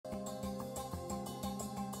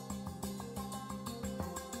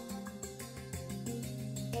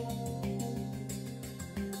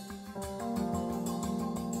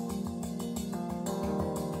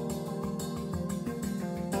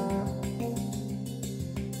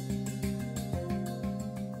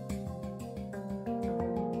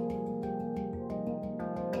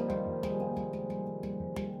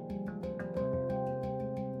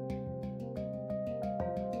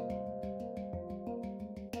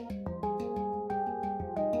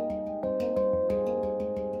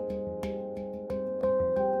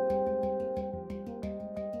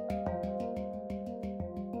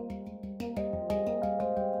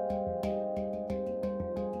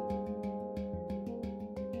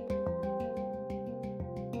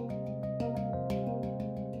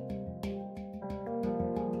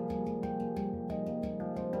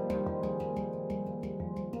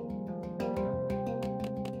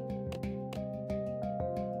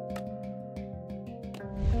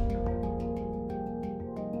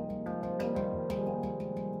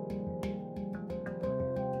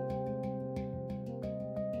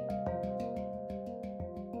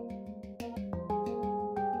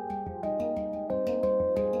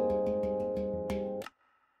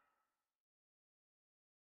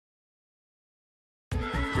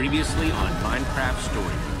Previously on Minecraft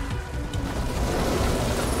Story.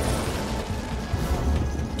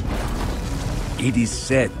 It is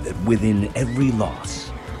said that within every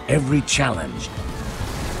loss, every challenge,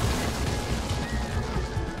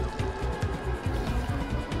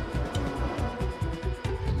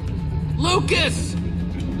 Lucas!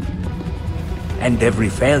 and every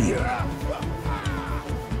failure,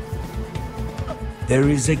 there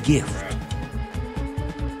is a gift.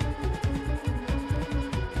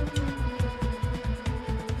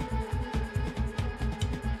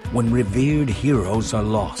 When revered heroes are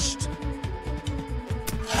lost,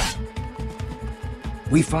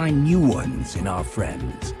 we find new ones in our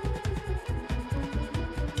friends.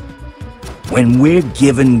 When we're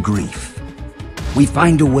given grief, we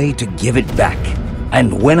find a way to give it back.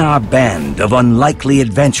 And when our band of unlikely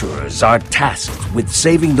adventurers are tasked with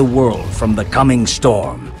saving the world from the coming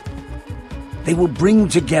storm, they will bring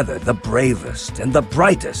together the bravest and the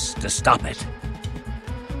brightest to stop it.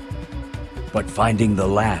 But finding the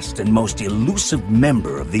last and most elusive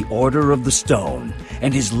member of the Order of the Stone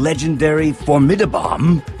and his legendary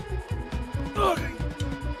Formidabomb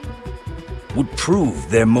would prove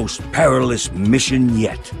their most perilous mission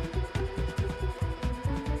yet.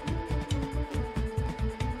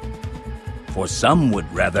 For some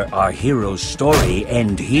would rather our hero's story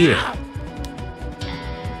end here.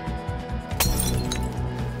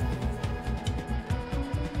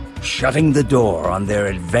 Shutting the door on their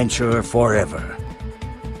adventure forever.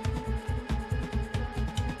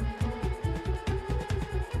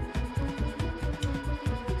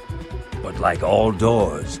 But like all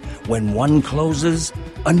doors, when one closes,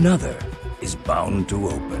 another is bound to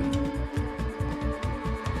open.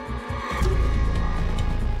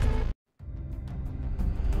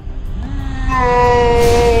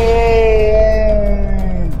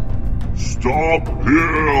 Stop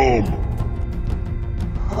him!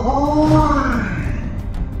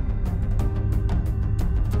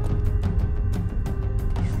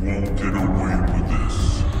 You won't get away with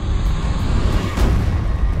this.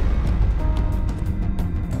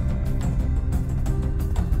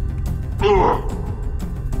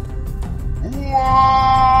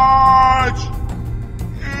 Watch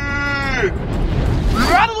it!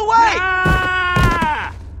 You're out of the way!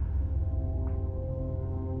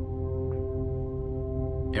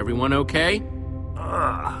 Everyone okay?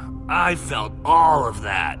 I felt all of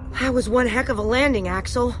that. That was one heck of a landing,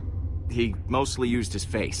 Axel. He mostly used his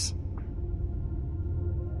face.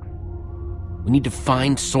 We need to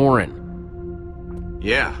find Soren.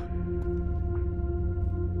 Yeah.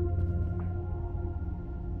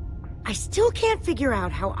 I still can't figure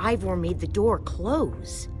out how Ivor made the door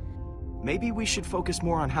close. Maybe we should focus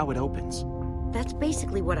more on how it opens. That's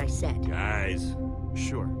basically what I said. Guys,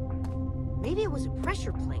 Sure. Maybe it was a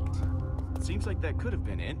pressure plate. Seems like that could have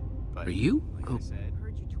been it, but... Are you? Like I said,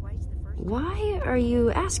 Heard you twice the first time. Why are you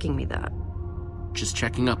asking me that? Just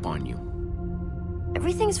checking up on you.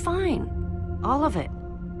 Everything's fine. All of it.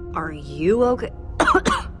 Are you okay?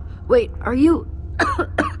 Wait, are you...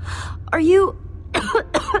 are you...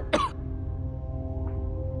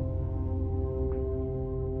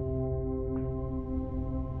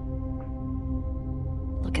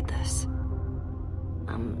 Look at this.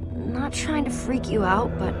 I'm not trying to freak you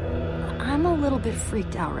out, but I'm a little bit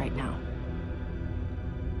freaked out right now.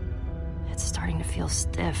 It's starting to feel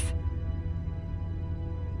stiff.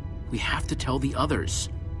 We have to tell the others.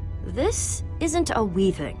 This isn't a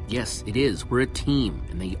we thing. Yes, it is. We're a team,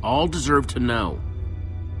 and they all deserve to know.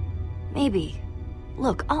 Maybe.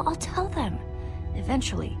 Look, I'll tell them.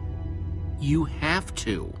 Eventually. You have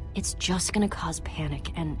to. It's just gonna cause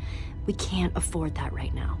panic, and we can't afford that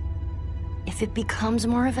right now. If it becomes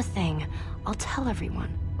more of a thing, I'll tell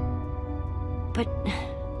everyone. But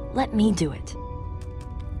let me do it.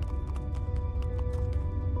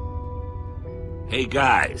 hey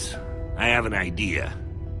guys, I have an idea.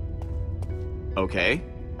 Okay.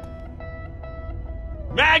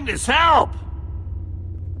 Magnus, help!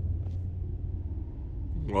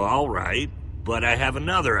 Well, all right, but I have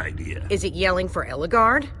another idea. Is it yelling for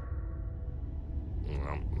Ellegaard?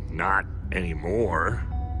 Well, not anymore.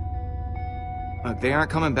 They aren't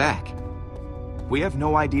coming back. We have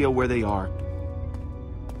no idea where they are.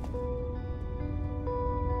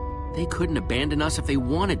 They couldn't abandon us if they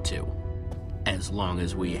wanted to. As long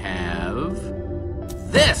as we have...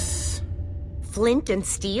 this! Flint and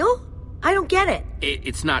steel? I don't get it.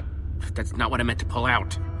 It's not... that's not what I meant to pull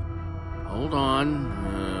out. Hold on.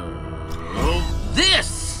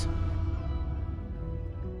 This!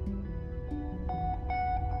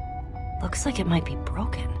 Looks like it might be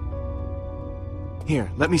broken. Here,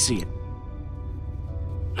 let me see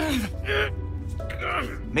it.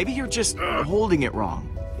 Maybe you're just holding it wrong.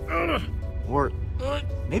 Or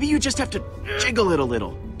maybe you just have to jiggle it a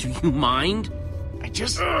little. Do you mind? I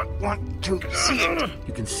just want to see it.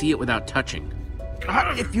 You can see it without touching.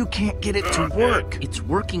 Not if you can't get it to work. It's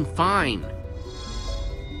working fine.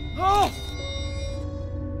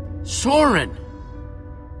 Soren!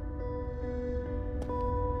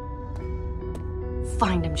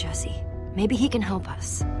 Find him, Jesse. Maybe he can help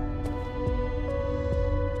us.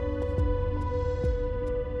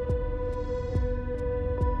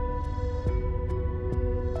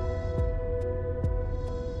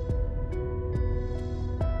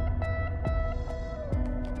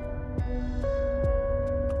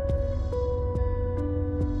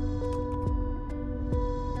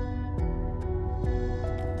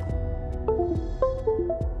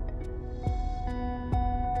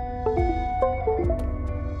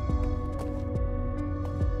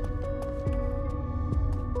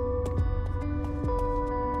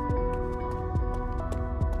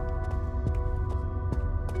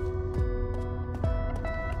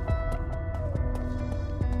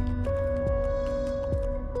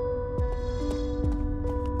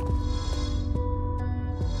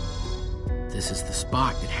 This is the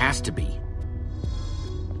spot. It has to be.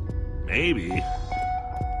 Maybe.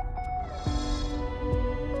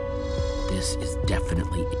 This is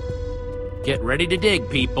definitely it. Get ready to dig,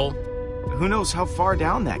 people. Who knows how far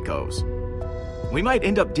down that goes? We might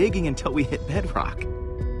end up digging until we hit bedrock.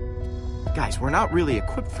 Guys, we're not really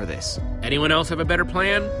equipped for this. Anyone else have a better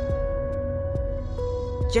plan?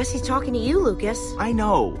 Jesse's talking to you, Lucas. I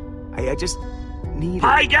know. I just need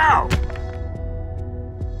I go!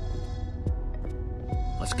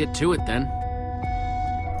 Let's get to it then.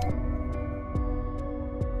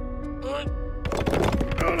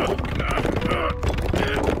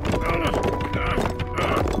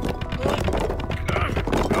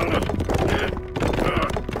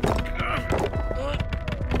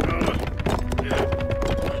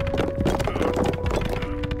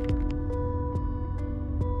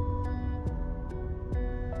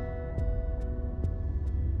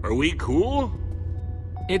 Are we cool?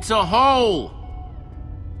 It's a hole!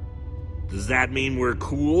 Does that mean we're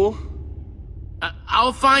cool?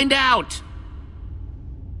 I'll find out!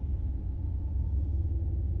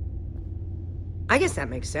 I guess that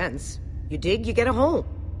makes sense. You dig, you get a hole.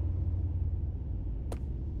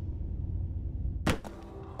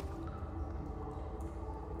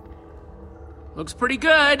 Looks pretty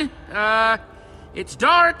good. It's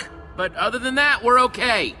dark, but other than that, we're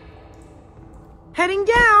okay. Heading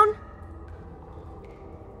down.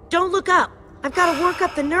 Don't look up. I've got to work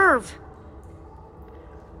up the nerve.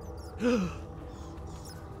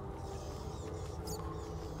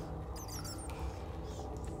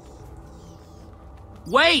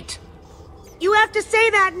 Wait! You have to say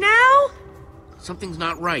that now? Something's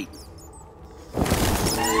not right.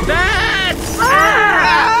 That's...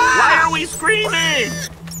 Why are we screaming?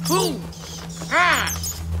 Who? Ah!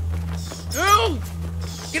 Oh!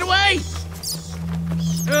 Get away!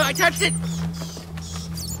 I touched it!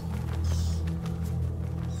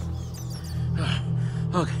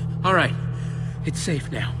 Okay, all right. It's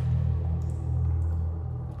safe now.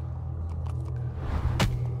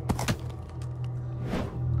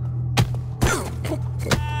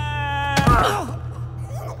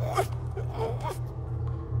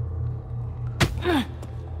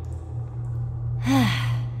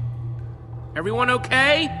 Everyone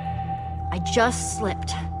okay? I just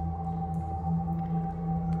slipped.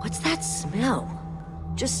 What's that smell?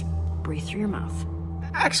 Just breathe through your mouth.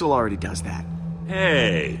 Axel already does that.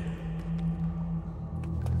 Hey.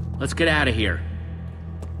 Let's get out of here.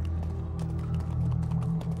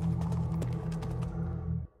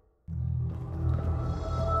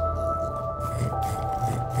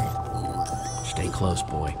 Stay close,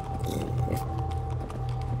 boy.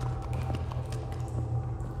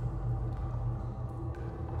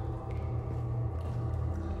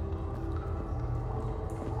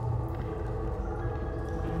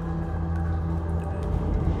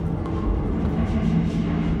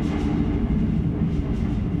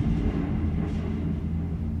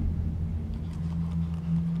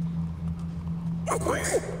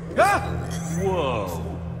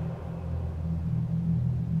 Whoa.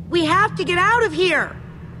 We have to get out of here.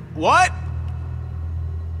 What?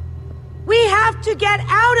 We have to get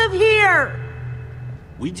out of here.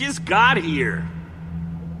 We just got here.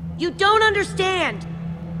 You don't understand.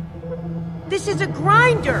 This is a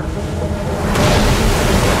grinder.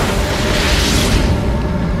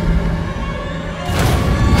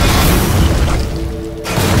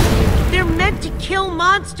 They're meant to kill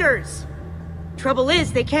monsters. Trouble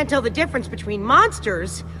is, they can't tell the difference between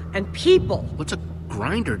monsters and people. What's a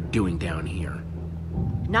grinder doing down here?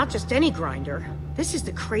 Not just any grinder. This is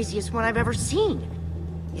the craziest one I've ever seen.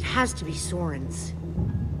 It has to be Soren's.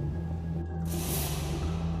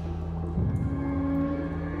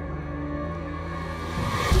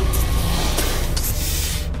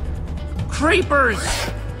 Creepers!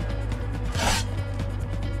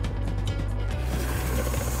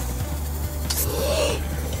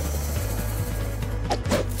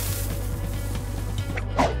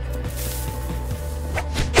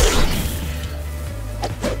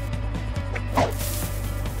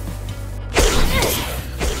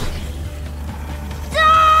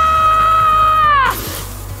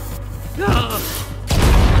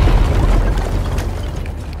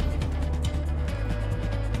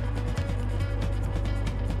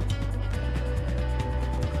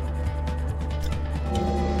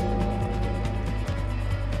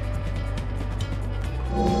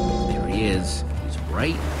 He's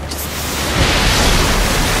right.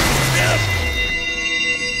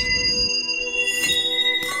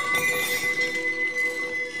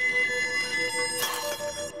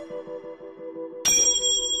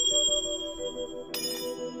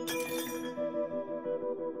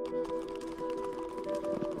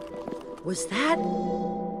 Was that?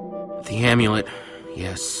 The amulet,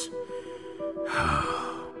 yes.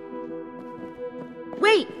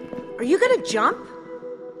 Wait, are you gonna jump?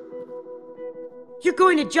 You're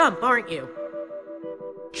going to jump, aren't you?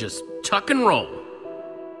 Just tuck and roll.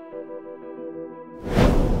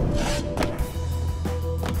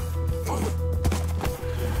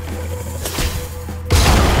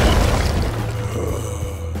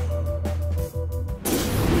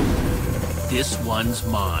 This one's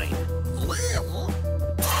mine.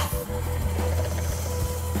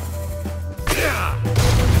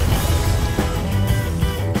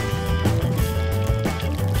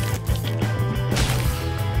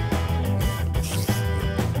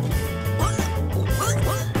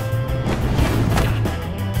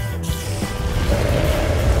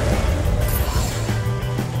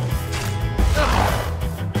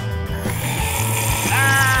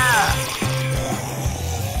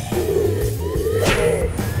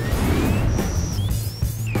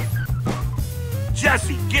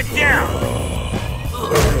 Jesse, get down!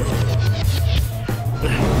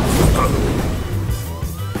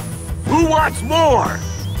 Who wants more?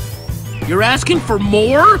 You're asking for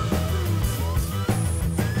more?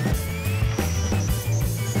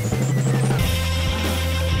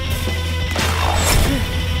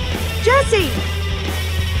 Jesse!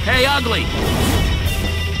 Hey, Ugly!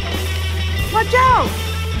 Watch out!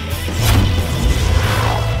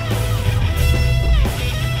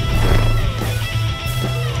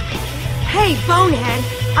 Hey, Bonehead,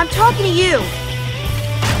 I'm talking to you.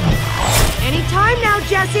 Anytime now,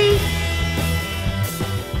 Jesse.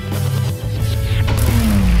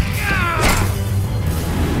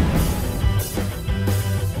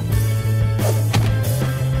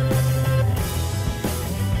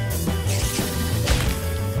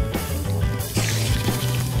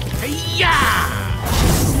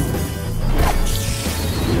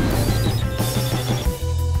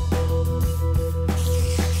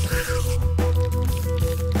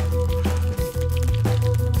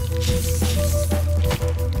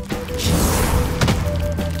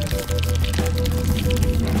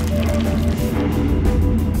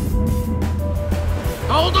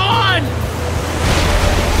 Hold on!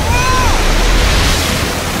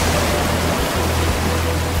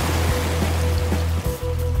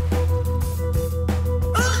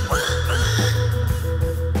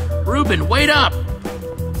 Reuben, wait up!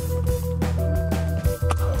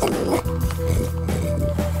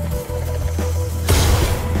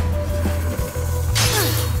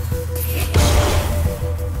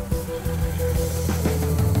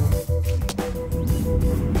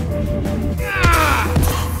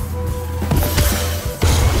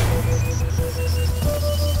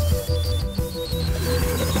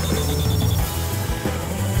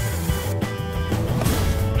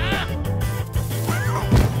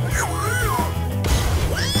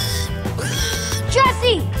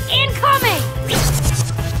 Jesse! Incoming!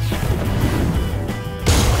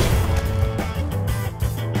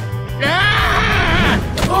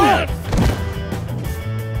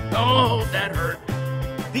 Oh, that hurt.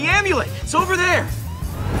 The amulet! It's over there!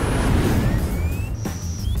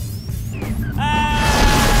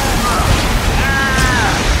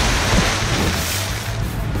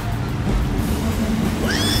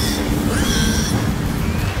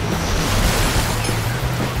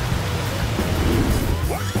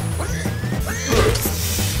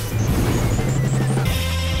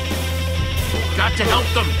 got to help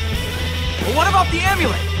them. Well, what about the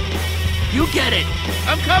amulet? You get it.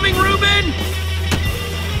 I'm coming, Reuben!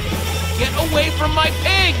 Get away from my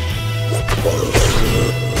pig!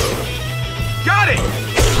 Got it!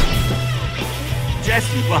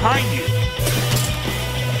 Jesse, behind you!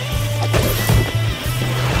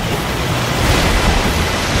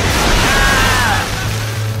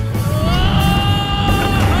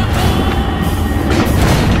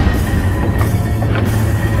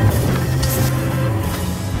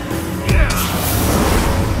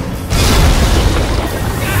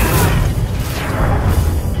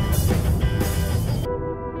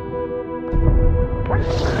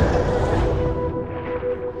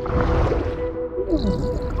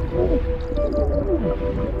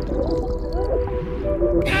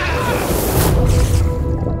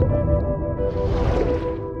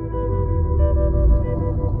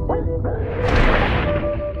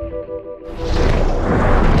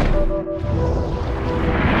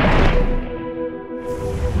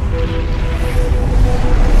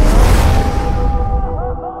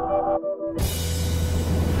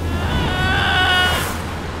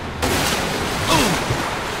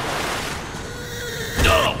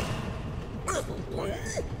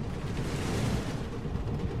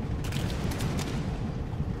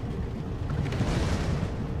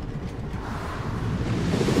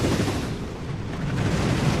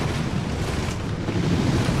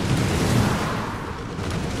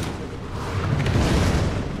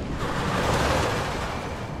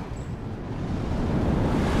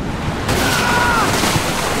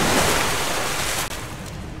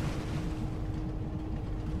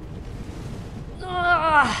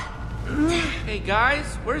 Hey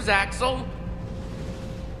guys, where's Axel?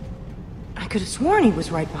 I could have sworn he was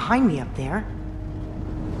right behind me up there.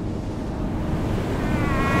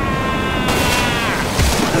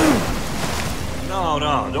 No,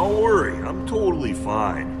 don't worry. I'm totally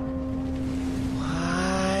fine.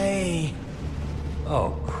 Why?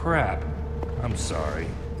 Oh, crap. I'm sorry.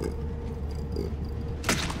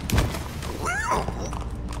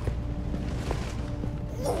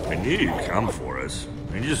 I knew you'd come for us.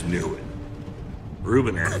 I just knew it.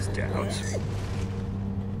 Reuben had his doubts.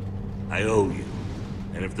 I owe you.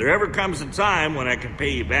 And if there ever comes a time when I can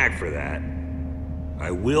pay you back for that,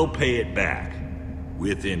 I will pay it back.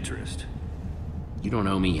 With interest. You don't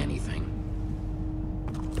owe me anything.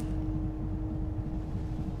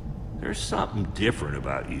 There's something different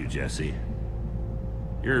about you, Jesse.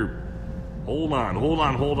 You're... Hold on.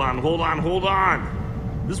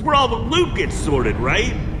 This is where all the loot gets sorted,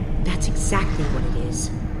 right? That's exactly what it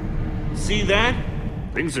is. See that?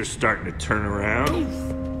 Things are starting to turn around.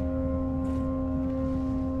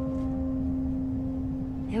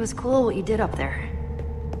 It was cool what you did up there.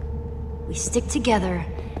 We stick together,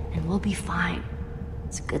 and we'll be fine.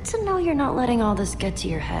 It's good to know you're not letting all this get to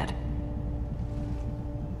your head.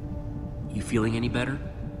 You feeling any better?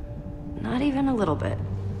 Not even a little bit.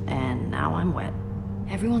 And now I'm wet.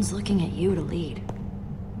 Everyone's looking at you to lead.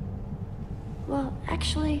 Well,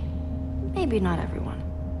 actually, maybe not everyone.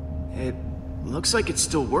 It looks like it's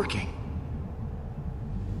still working.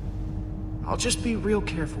 I'll just be real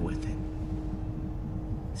careful with it.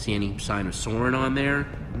 See any sign of Soren on there?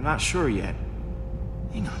 I'm not sure yet.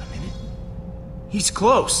 Hang on a minute. He's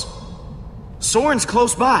close. Soren's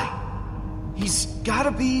close by. He's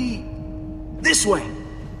gotta be... this way.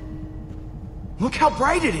 Look how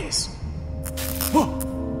bright it is. Whoa.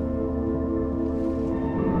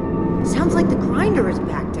 Sounds like the grinder is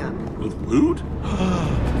backed up. With loot?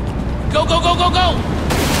 Go!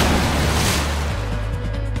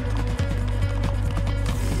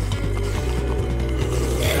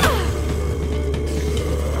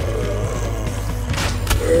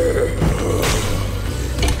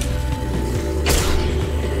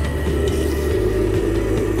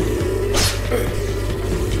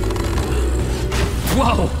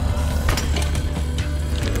 Whoa!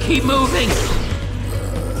 Keep moving!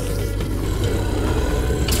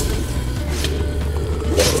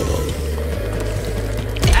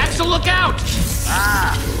 Axel, look out!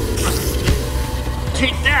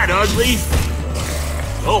 Take that, ugly!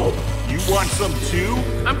 Oh, you want some too?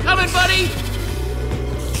 I'm coming, buddy!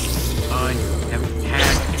 I have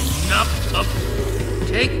had enough of...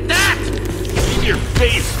 Take that! In your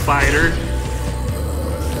face, spider!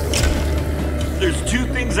 There's two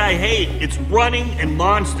things I hate. It's running and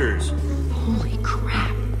monsters. Holy crap.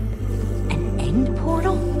 An end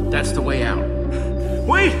portal? That's the way out.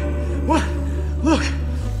 Wait! What? Look!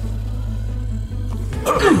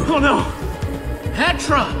 Oh no!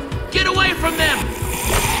 Petra! Get away from them!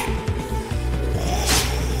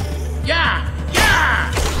 Yeah!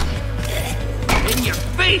 In your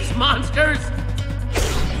face, monsters!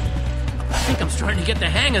 think I'm starting to get the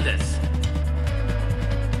hang of this.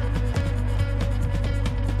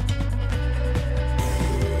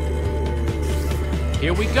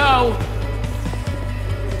 Here we go!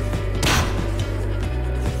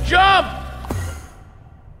 Jump!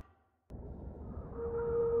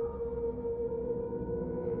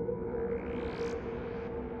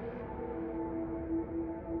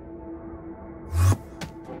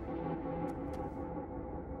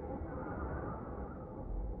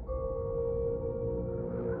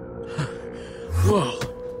 Whoa.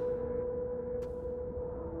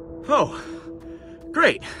 Oh,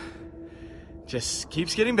 great. Just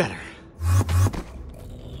keeps getting better.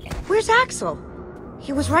 Where's Axel?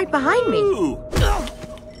 He was right behind me. Ooh.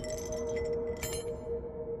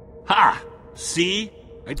 Ha! See?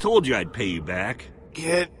 I told you I'd pay you back.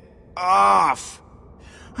 Get off!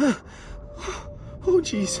 Oh,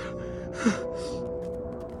 jeez.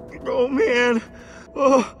 Oh, man.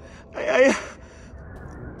 Oh,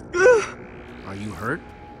 Are you hurt?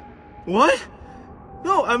 What?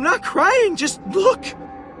 No, I'm not crying. Just look.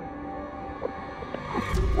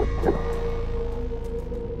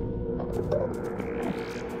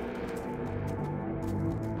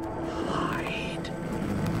 Hide.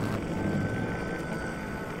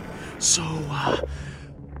 So,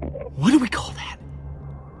 what do we call that?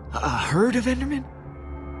 A herd of Endermen?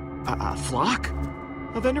 A flock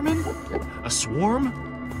of Endermen? A swarm?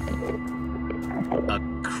 A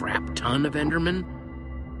crap ton of Endermen?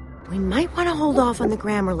 We might want to hold off on the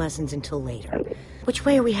grammar lessons until later. Which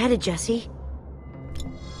way are we headed, Jesse?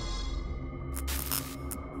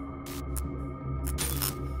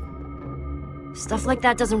 Stuff like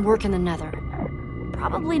that doesn't work in the Nether.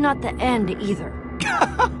 Probably not the end, either.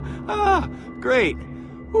 Ah, great.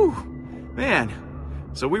 Whew. Man,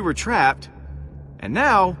 so we were trapped, and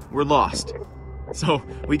now we're lost. So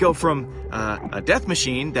we go from a death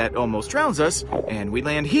machine that almost drowns us, and we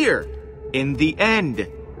land here, in the end.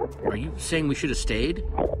 Are you saying we should have stayed?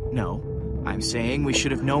 No, I'm saying we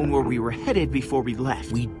should have known where we were headed before we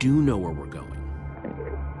left. We do know where we're going.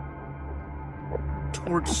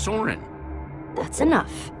 Towards Soren. That's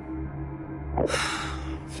enough.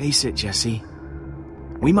 Face it, Jesse.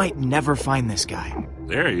 We might never find this guy.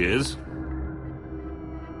 There he is.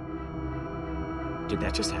 Did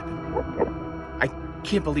that just happen? I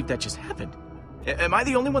can't believe that just happened. Am I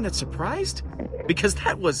the only one that's surprised? Because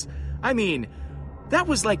that was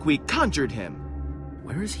like we conjured him.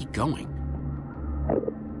 Where is he going?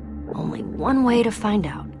 Only one way to find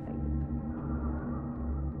out.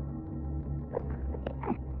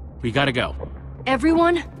 We gotta go.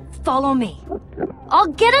 Everyone, follow me. I'll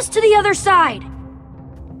get us to the other side.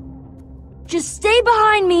 Just stay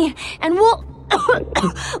behind me, and we'll...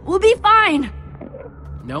 we'll be fine.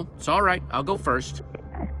 No, it's all right. I'll go first.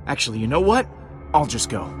 Actually, you know what? I'll just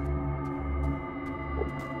go.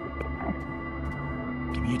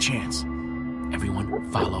 Give me a chance.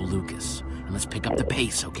 Everyone, follow Lucas. And let's pick up the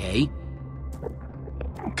pace, okay?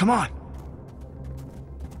 Come on.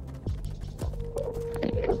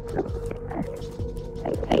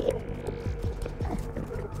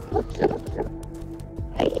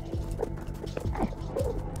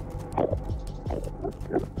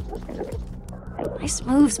 Nice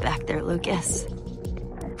moves back there, Lucas.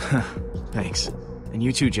 Thanks. And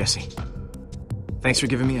you too, Jesse. Thanks for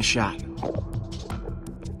giving me a shot.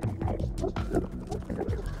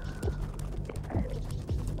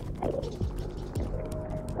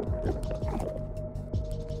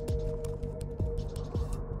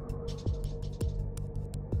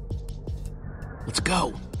 Let's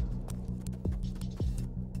go.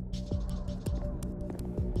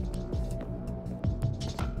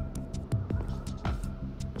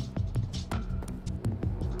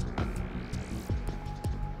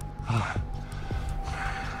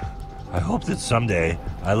 I hope that someday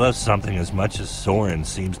I love something as much as Soren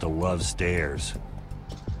seems to love stairs.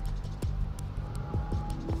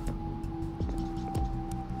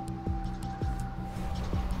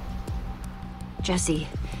 Jesse,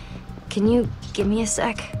 can you give me a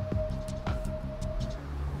sec?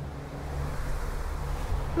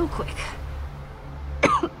 Real quick.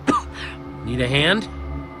 Need a hand?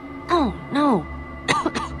 Oh, no.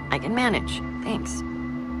 I can manage. Thanks.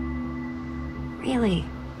 Really,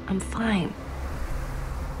 I'm fine.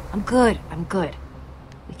 I'm good.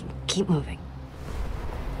 We can keep moving.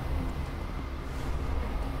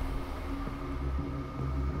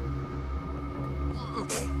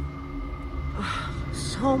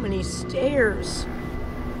 So many stairs.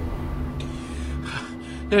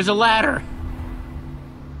 There's a ladder.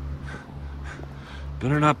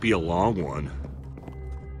 Better not be a long one.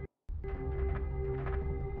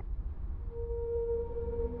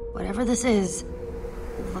 Whatever this is,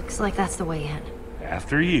 looks like that's the way in.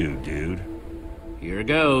 After you, dude. Here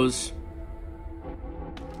goes.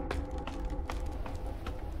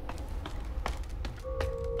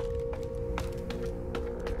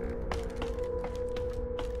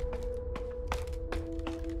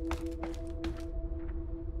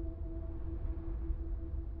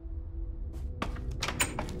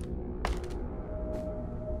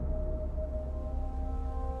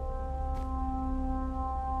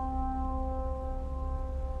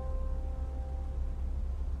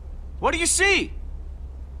 What do you see?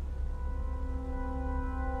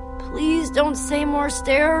 Please don't say more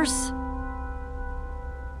stairs.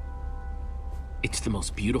 It's the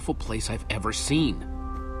most beautiful place I've ever seen.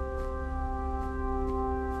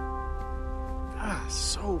 Ah,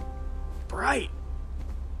 so bright.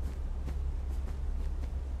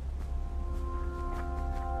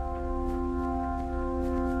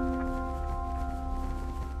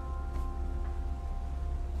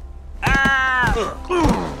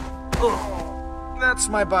 That's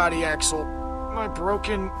my body, Axel. My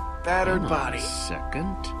broken, battered body. Hang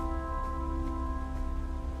on a second.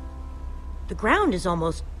 The ground is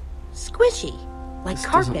almost squishy, like This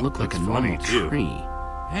carpet. doesn't look like a Looks normal funny, too. tree.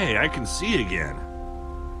 Hey, I can see it again.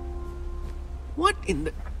 What in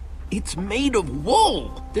the... It's made of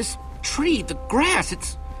wool! This tree, the grass,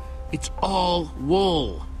 it's all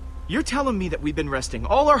wool. You're telling me that we've been resting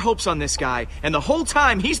all our hopes on this guy, and the whole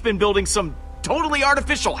time he's been building some totally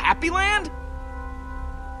artificial happy land?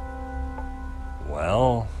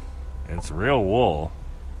 Well, it's real wool.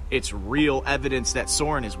 It's real evidence that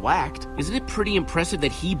Soren is whacked. Isn't it pretty impressive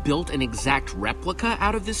that he built an exact replica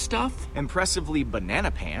out of this stuff? Impressively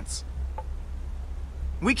banana pants.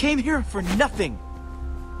 We came here for nothing.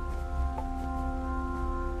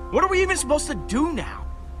 What are we even supposed to do now?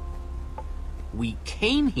 We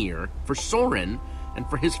came here for Soren and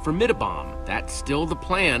for his Formidabomb. That's still the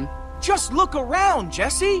plan. Just look around,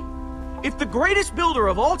 Jesse! If the greatest builder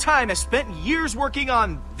of all time has spent years working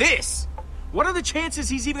on this, what are the chances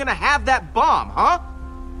he's even gonna have that bomb, huh?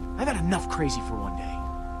 I got enough crazy for one day.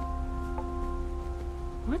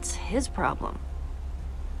 What's his problem?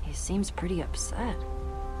 He seems pretty upset.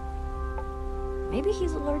 Maybe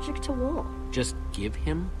he's allergic to wool. Just give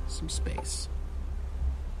him some space.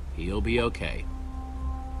 He'll be okay.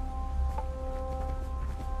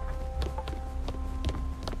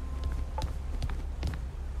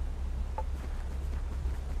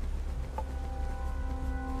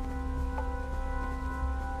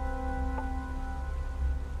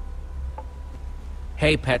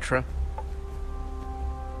 Hey, Petra.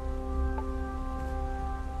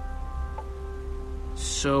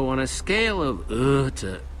 So, on a scale of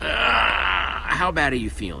to how bad are you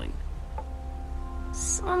feeling?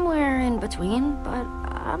 Somewhere in between, but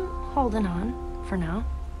I'm holding on for now.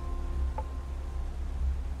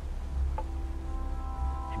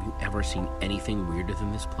 Have you ever seen anything weirder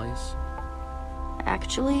than this place?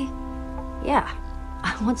 Actually, yeah.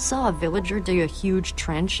 I once saw a villager dig a huge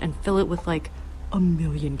trench and fill it with like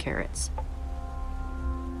 1,000,000 carrots.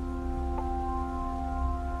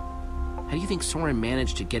 How do you think Soren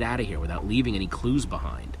managed to get out of here without leaving any clues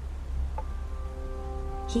behind?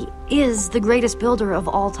 He is the greatest builder of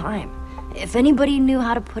all time. If anybody knew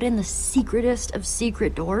how to put in the secretest of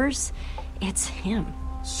secret doors, it's him.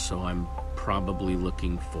 So I'm probably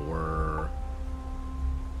looking for...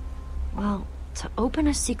 Well, to open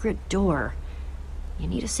a secret door, you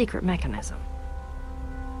need a secret mechanism.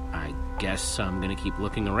 I guess I'm gonna keep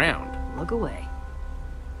looking around. Look away.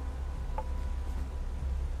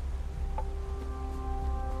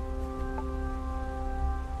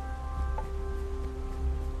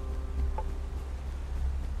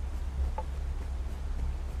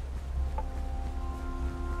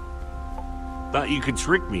 Thought you could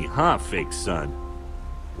trick me, huh, fake son?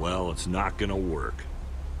 Well, it's not gonna work.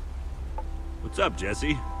 What's up,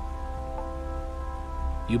 Jesse?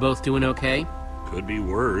 You both doing okay? Could be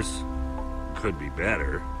worse. Could be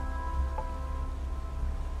better.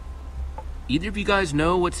 Either of you guys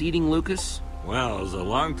know what's eating Lucas? Well, as a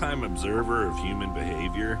longtime observer of human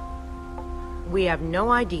behavior, We have no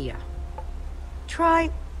idea. Try,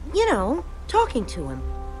 talking to him.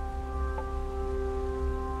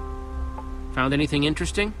 Found anything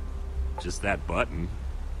interesting? just that button.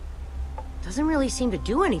 Doesn't really seem to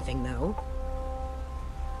do anything, though.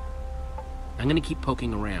 I'm gonna keep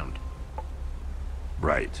poking around.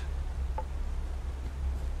 Right.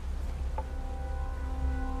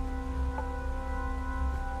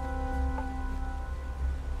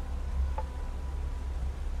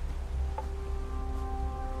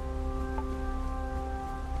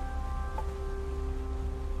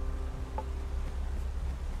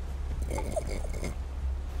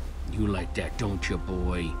 like that, don't you,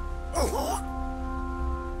 boy?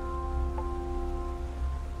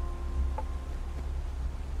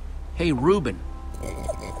 Hey, Reuben.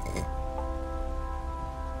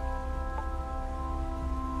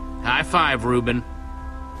 High five, Reuben.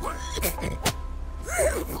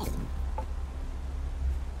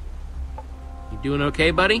 You doing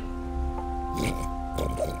okay, buddy?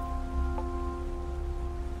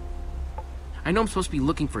 I know I'm supposed to be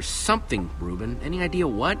looking for something, Reuben. Any idea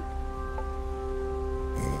what?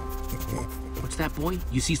 What's that, boy?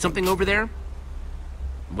 You see something over there?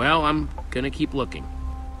 Well, I'm gonna keep looking.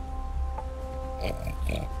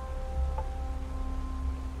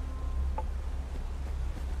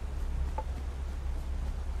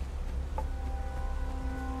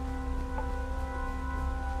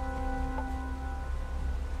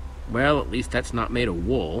 Well, at least that's not made of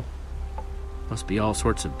wool. Must be all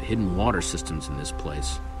sorts of hidden water systems in this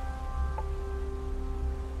place.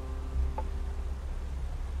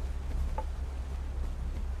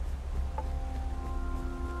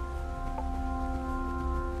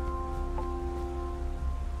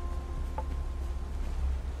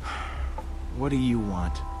 What do you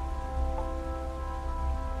want?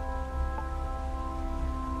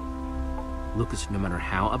 Lucas, no matter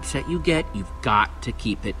how upset you get, you've got to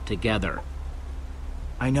keep it together.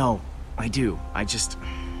 I know. I do. I just...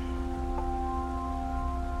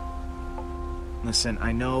 Listen,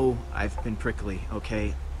 I know I've been prickly,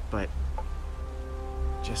 okay? But...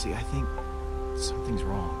 Jesse, I think something's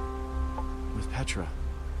wrong with Petra.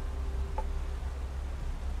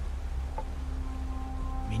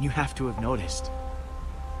 I mean, you have to have noticed.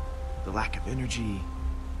 The lack of energy,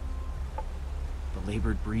 the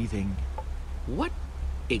labored breathing. What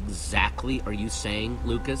exactly are you saying,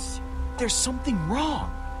 Lucas? There's something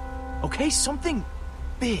wrong, okay? Something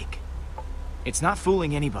big. It's not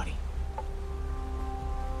fooling anybody.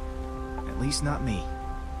 At least not me.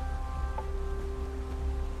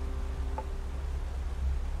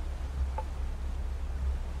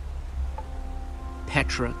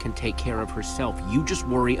 Petra can take care of herself. You just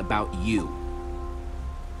worry about you.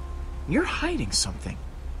 You're hiding something.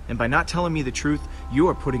 And by not telling me the truth, you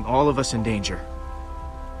are putting all of us in danger.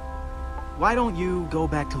 Why don't you go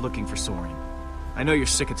back to looking for Soren? I know you're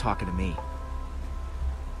sick of talking to me.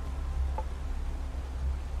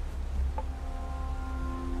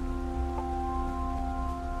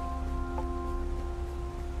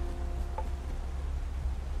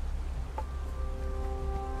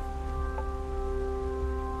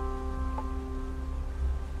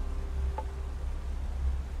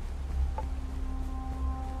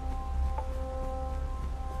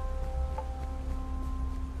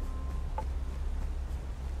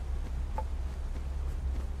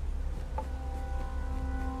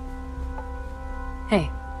 Hey.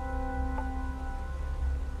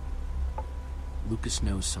 Lucas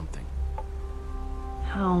knows something.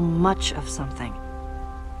 How much of something?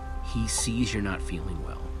 He sees you're not feeling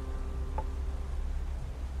well.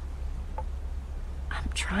 I'm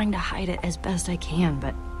trying to hide it as best I can,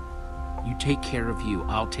 but... You take care of you.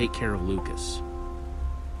 I'll take care of Lucas.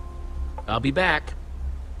 I'll be back.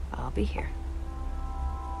 I'll be here.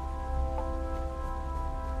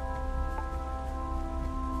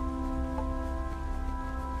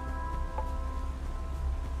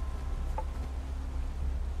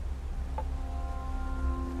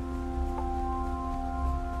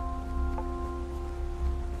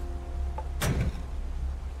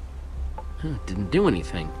 Didn't do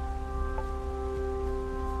anything.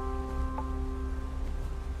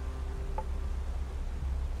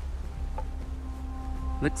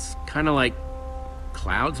 Looks kind of like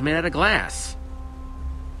clouds made out of glass.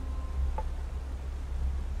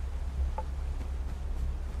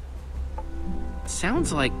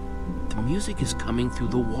 Sounds like the music is coming through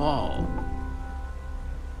the wall.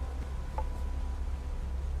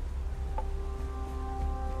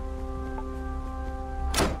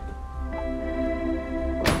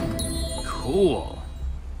 Cool.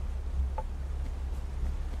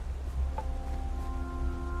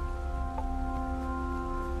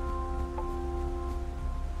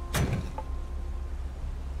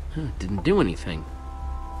 Didn't do anything.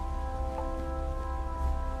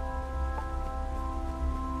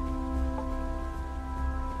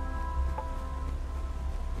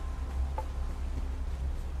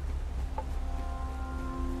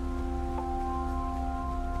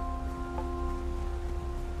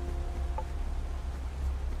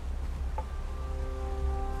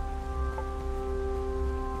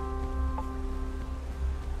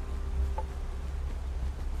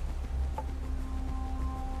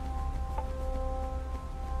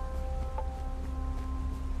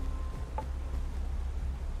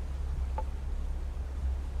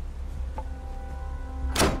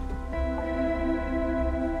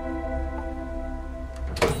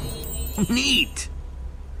 Neat!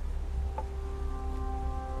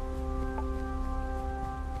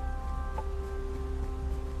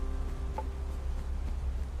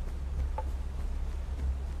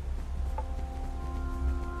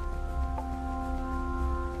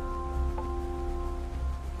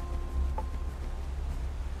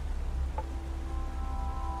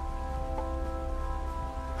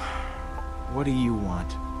 What do you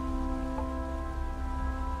want?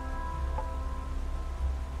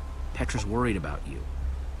 Petra's worried about you.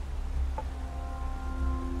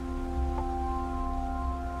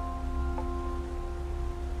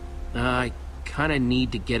 I kinda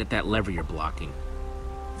need to get at that lever you're blocking.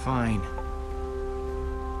 Fine.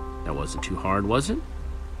 That wasn't too hard, was it?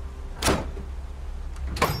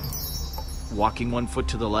 Walking 1 foot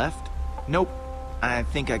to the left? Nope. I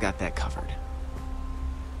think I got that covered.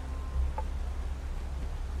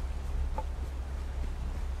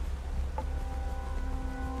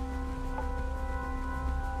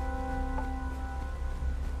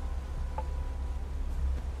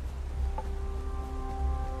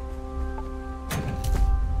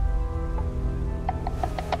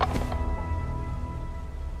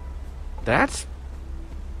 That's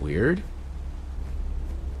weird.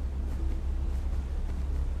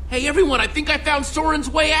 Hey everyone, I think I found Soren's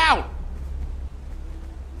way out!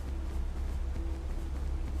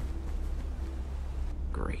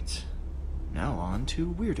 Great. Now on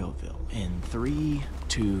to Weirdoville in 3,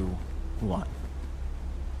 2, 1.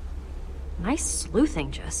 Nice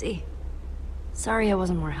sleuthing, Jesse. Sorry I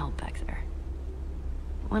wasn't more help back there.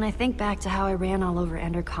 When I think back to how I ran all over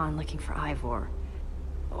Endercon looking for Ivor,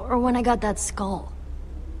 or when I got that skull.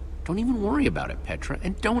 Don't even worry about it, Petra,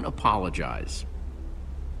 and don't apologize.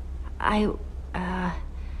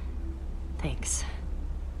 Thanks.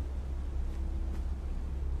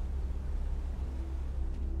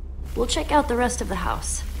 We'll check out the rest of the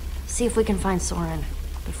house. See if we can find Soren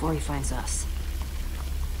before he finds us.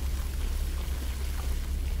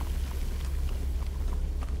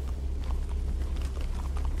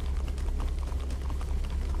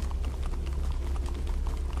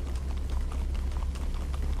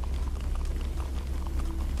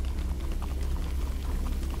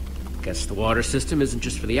 Guess the water system isn't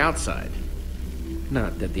just for the outside.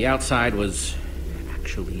 Not that the outside was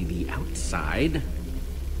actually the outside.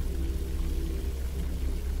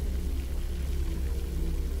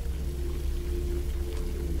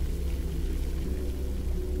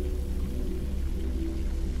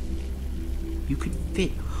 You could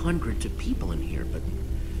fit hundreds of people in here, but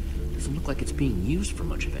it doesn't look like it's being used for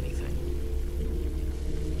much of anything.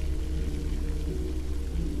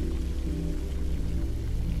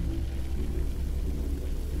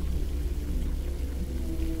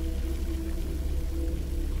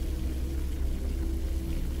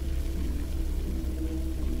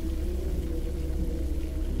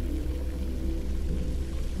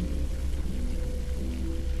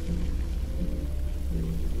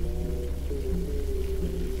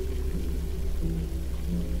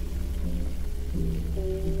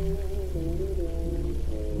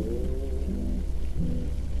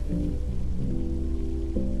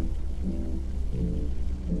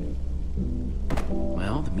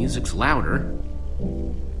 Music's louder,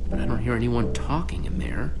 but I don't hear anyone talking in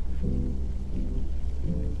there.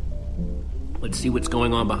 Let's see what's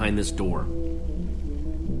going on behind this door.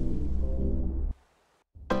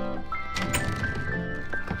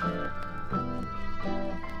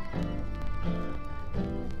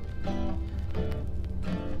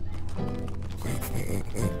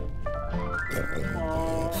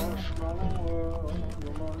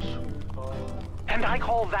 And I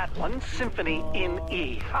call that one Symphony in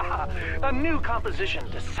E. A new composition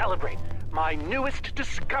to celebrate my newest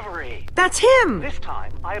discovery. That's him! This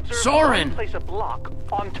time, I observed Soren! place a block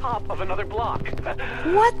on top of another block.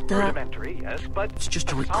 What the? Rudimentary, yes, but It's just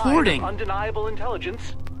a sign of recording. Undeniable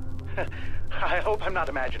intelligence. I hope I'm not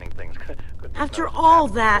imagining things. After all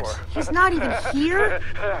that, he's not even here?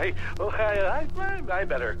 I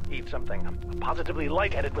better eat something. I'm positively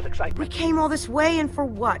lightheaded with We excitement. came all this way, and for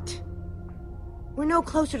what? We're no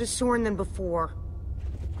closer to Soren than before.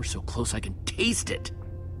 We're so close I can taste it.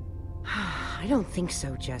 I don't think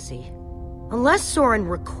so, Jesse. Unless Soren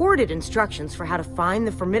recorded instructions for how to find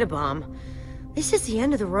the Formidabomb, this is the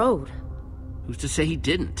end of the road. Who's to say he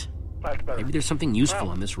didn't? Much better. Maybe there's something useful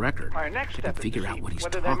Well, on this record. My next I can step is figure to out see what he's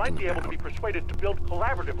whether they might talking be able to about. be persuaded to build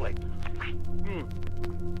collaboratively.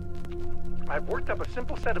 I've worked up a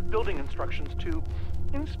simple set of building instructions to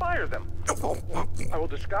inspire them. I will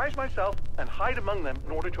disguise myself and hide among them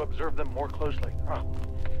in order to observe them more closely.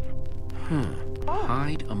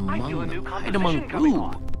 Hide I feel a among new them. Hide composition among coming who?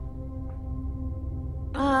 on.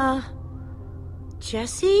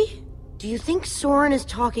 Jesse? Do you think Soren is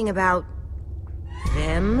talking about...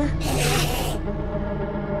 them?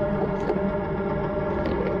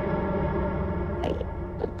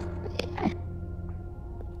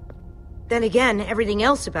 Then again, everything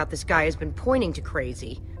else about this guy has been pointing to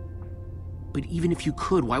crazy. But even if you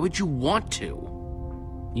could, why would you want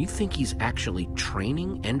to? You think he's actually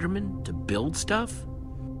training Endermen to build stuff?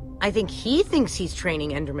 I think he thinks he's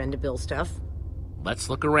training Endermen to build stuff. Let's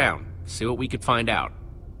look around, see what we could find out.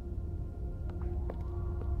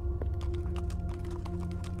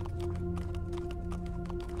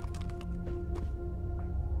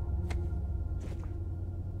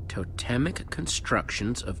 Totemic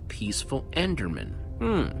constructions of peaceful Endermen.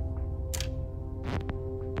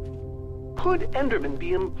 Could Endermen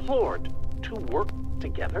be implored to work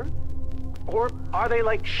together? Or are they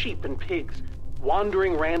like sheep and pigs,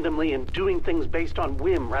 wandering randomly and doing things based on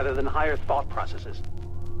whim rather than higher thought processes?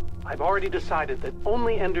 I've already decided that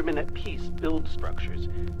only Endermen at peace build structures.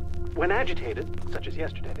 When agitated, such as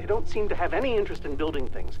yesterday, they don't seem to have any interest in building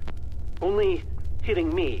things, only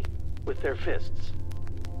hitting me with their fists.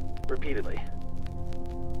 Repeatedly.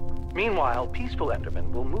 Meanwhile, peaceful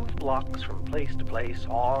Endermen will move blocks from place to place,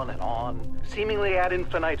 on and on, seemingly ad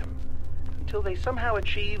infinitum, until they somehow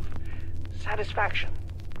achieve satisfaction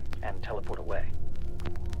and teleport away.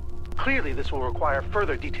 Clearly, this will require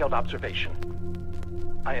further detailed observation.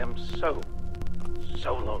 I am so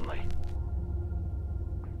lonely.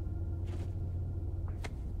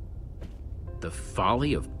 The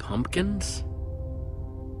folly of pumpkins?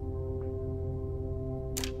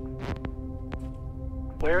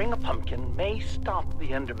 Wearing a pumpkin may stop the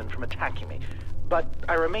Endermen from attacking me, but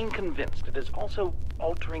I remain convinced it is also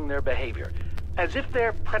altering their behavior, as if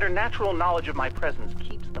their preternatural knowledge of my presence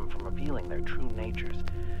keeps them from revealing their true natures.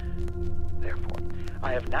 Therefore,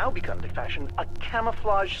 I have now begun to fashion a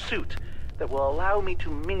camouflage suit that will allow me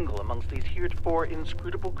to mingle amongst these heretofore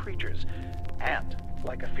inscrutable creatures, and,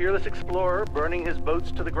 like a fearless explorer burning his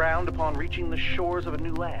boats to the ground upon reaching the shores of a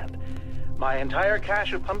new land, my entire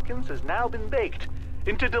cache of pumpkins has now been baked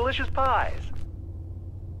into delicious pies.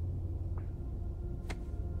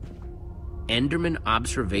 Enderman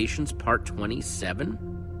Observations Part 27?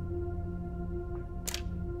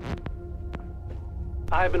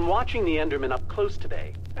 I've been watching the Endermen up close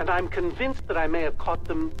today, and I'm convinced that I may have caught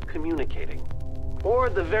them communicating. Or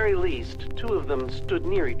at the very least, two of them stood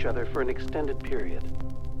near each other for an extended period.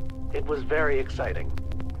 It was very exciting.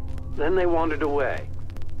 Then they wandered away.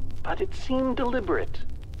 But it seemed deliberate.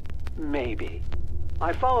 Maybe.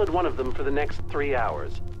 I followed one of them for the next 3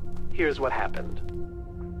 hours. Here's what happened.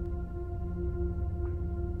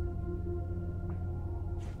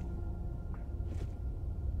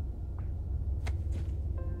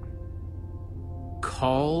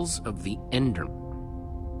 Calls of the Ender.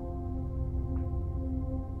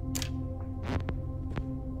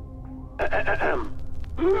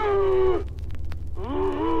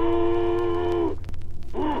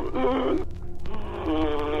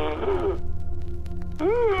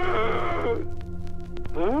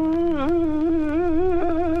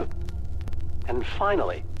 And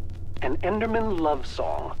finally, an Enderman love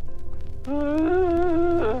song.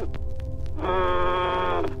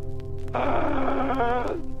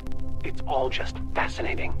 It's all just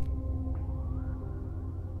fascinating.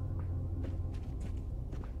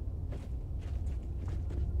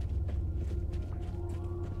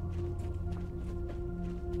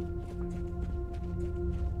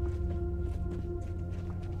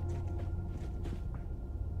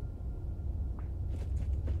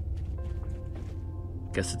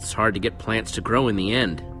 Guess it's hard to get plants to grow in the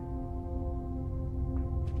end.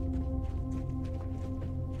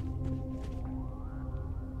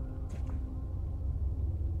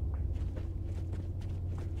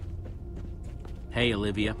 Hey,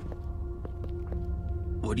 Olivia.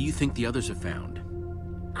 What do you think the others have found?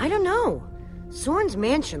 I don't know. Soren's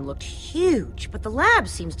mansion looked huge, but the lab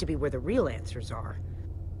seems to be where the real answers are.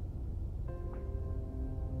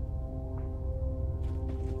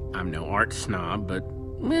 I'm no art snob, but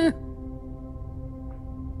meh.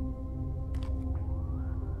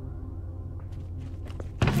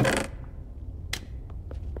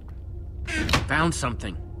 Found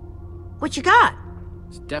something. What you got?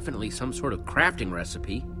 It's definitely some sort of crafting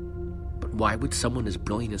recipe. But why would someone as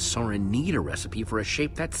brilliant as Soren need a recipe for a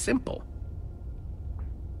shape that simple?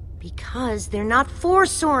 Because they're not for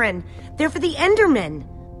Soren. They're for the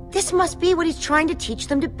Endermen. This must be what he's trying to teach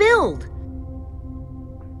them to build.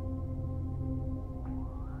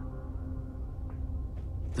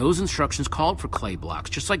 Those instructions called for clay blocks,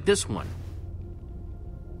 just like this one.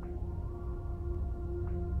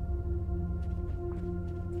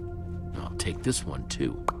 take this one,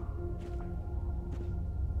 too.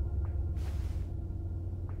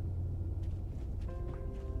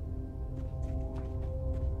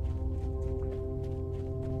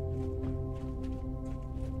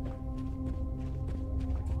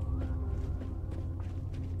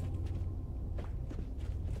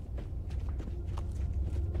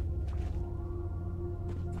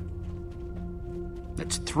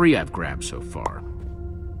 That's 3 I've grabbed so far.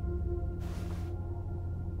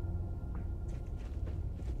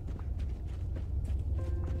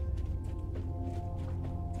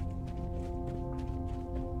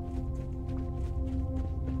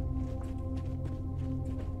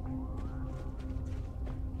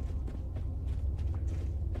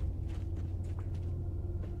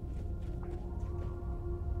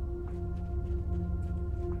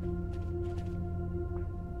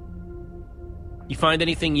 You find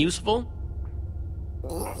anything useful?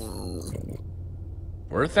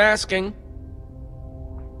 Worth asking.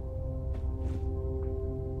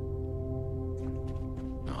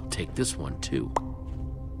 I'll take this one, too.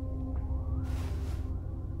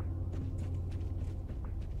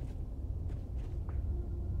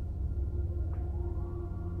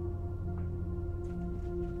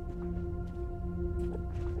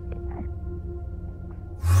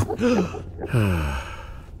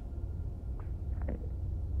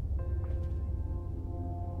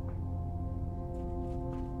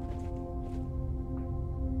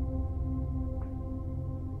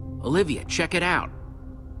 Olivia, check it out.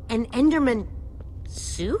 An Enderman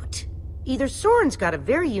suit? Either Soren's got a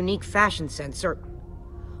very unique fashion sense, or...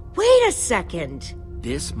 Wait a second!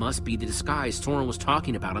 This must be the disguise Soren was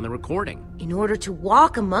talking about on the recording. In order to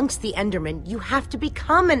walk amongst the Endermen, you have to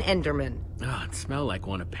become an Enderman. Ah, it smelled like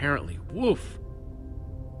one, apparently. Woof.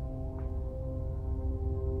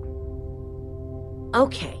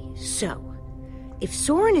 Okay, so... if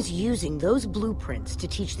Soren is using those blueprints to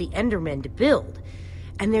teach the Endermen to build,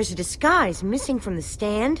 and there's a disguise missing from the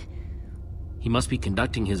stand... He must be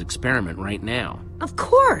conducting his experiment right now. Of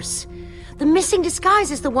course! The missing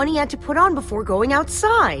disguise is the one he had to put on before going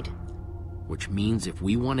outside. Which means if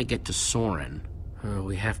we want to get to Soren,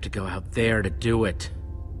 we have to go out there to do it.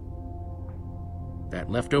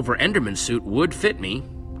 That leftover Enderman suit would fit me.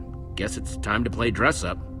 Guess it's time to play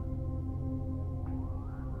dress-up.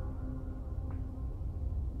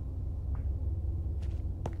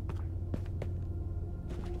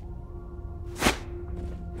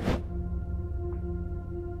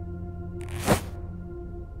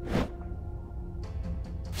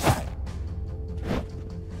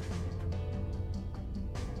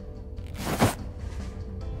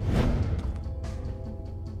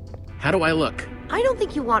 How do I look? I don't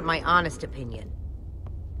think you want my honest opinion.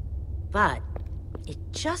 But it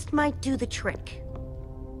just might do the trick.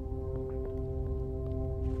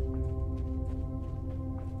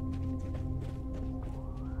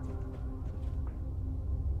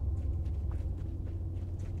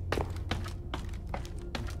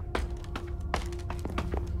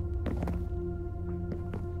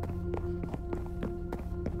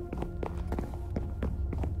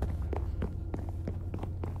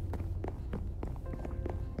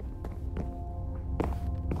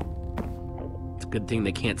 Good thing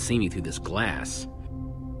they can't see me through this glass.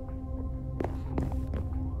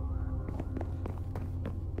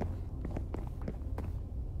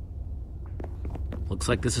 Looks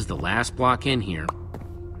like this is the last block in here.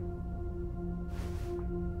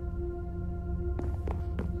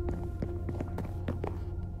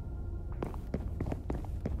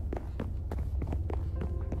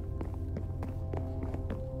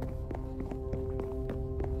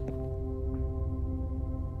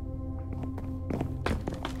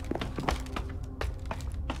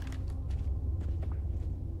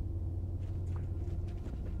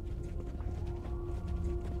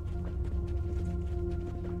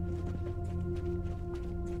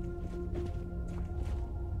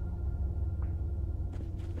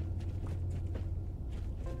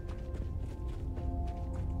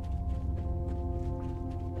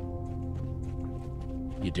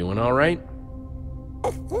 You doing all right?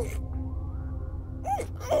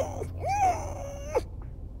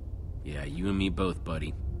 Yeah, you and me both,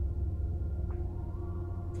 buddy.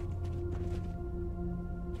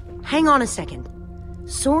 Hang on a second.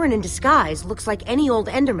 Soren in disguise looks like any old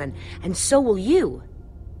Enderman, and so will you.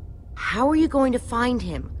 How are you going to find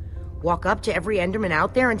him? Walk up to every Enderman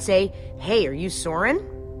out there and say, "Hey, are you Soren?"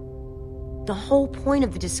 The whole point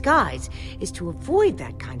of the disguise is to avoid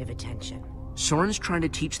that kind of attention. Soren's trying to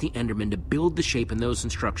teach the Enderman to build the shape in those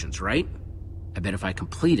instructions, right? I bet if I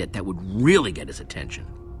complete it, that would really get his attention.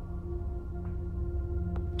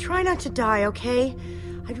 Try not to die, okay?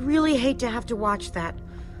 I'd really hate to have to watch that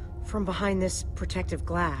from behind this protective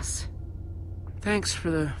glass. Thanks for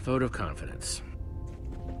the vote of confidence.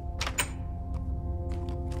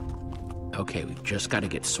 Okay, we've just got to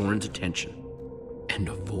get Soren's attention and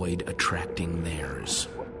avoid attracting theirs.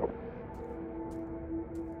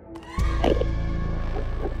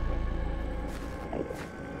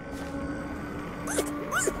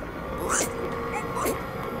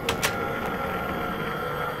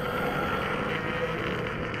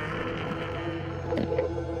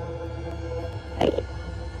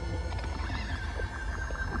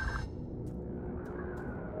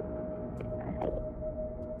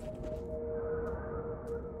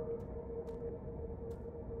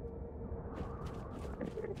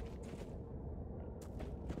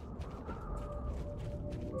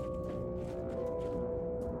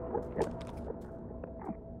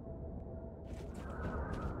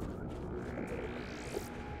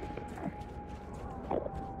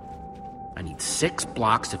 I need 6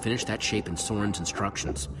 blocks to finish that shape in Soren's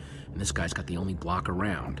instructions, and this guy's got the only block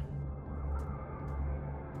around.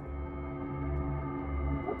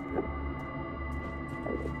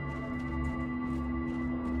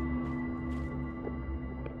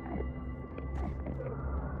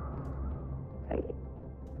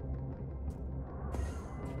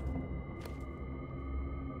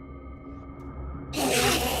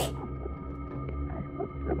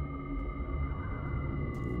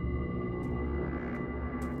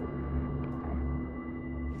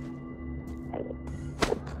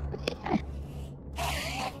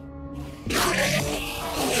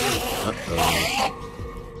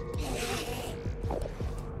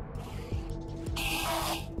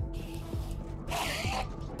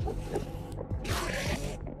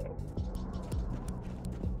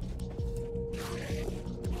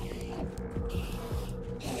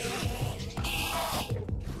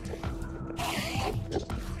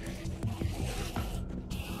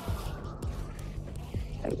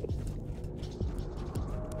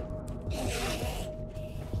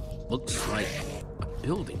 Looks like a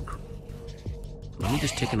building. Let me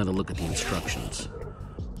just take another look at the instructions.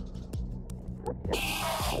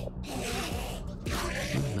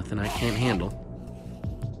 Nothing I can't handle.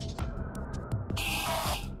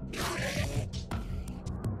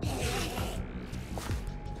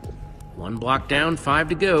 One block down, 5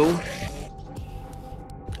 to go.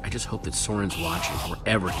 I just hope that Soren's watching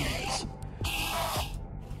wherever he is.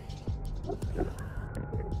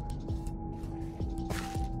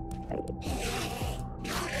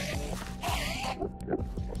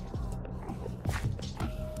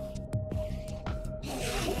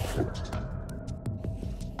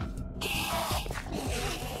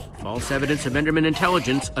 False evidence of Enderman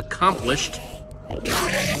intelligence accomplished.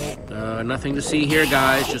 Nothing to see here,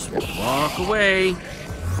 guys. Just walk away.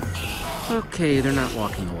 Okay, they're not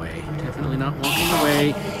walking away. Definitely not walking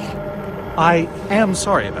away. I am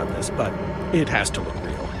sorry about this, but it has to look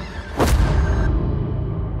real.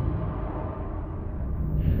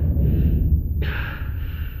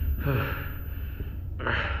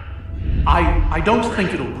 I don't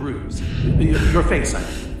think it'll bruise. Your face, I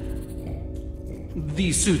mean.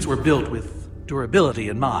 These suits were built with durability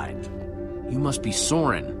in mind. You must be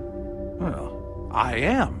Soren. Well, I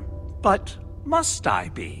am. But must I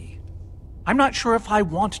be? I'm not sure if I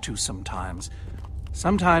want to sometimes.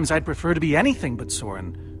 Sometimes I'd prefer to be anything but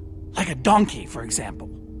Soren. Like a donkey, for example.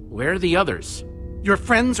 Where are the others? Your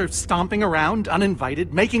friends are stomping around,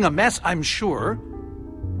 uninvited, making a mess, I'm sure.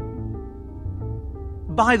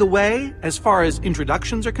 By the way, as far as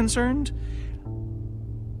introductions are concerned,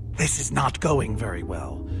 this is not going very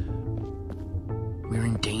well. We're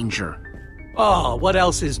in danger. Oh, what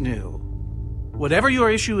else is new? Whatever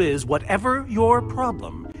your issue is, whatever your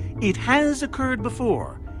problem, it has occurred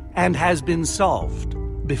before, and has been solved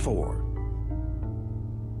before.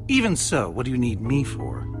 Even so, what do you need me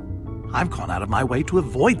for? I've gone out of my way to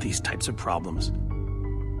avoid these types of problems.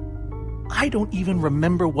 I don't even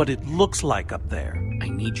remember what it looks like up there. I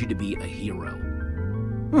need you to be a hero.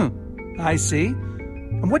 I see.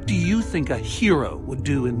 And what do you think a hero would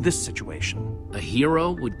do in this situation? A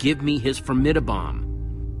hero would give me his Formidabomb.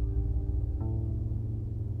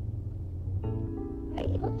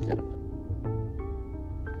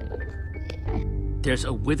 There's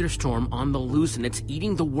a wither storm on the loose and it's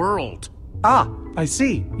eating the world. Ah, I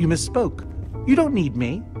see. You misspoke. You don't need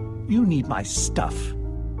me. You need my stuff.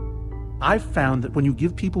 I've found that when you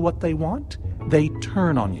give people what they want, they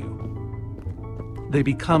turn on you. They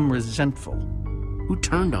become resentful. Who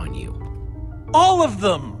turned on you? All of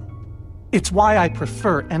them! It's why I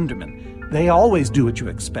prefer Endermen. They always do what you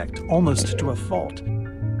expect, almost to a fault.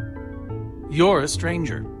 You're a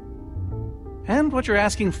stranger. And what you're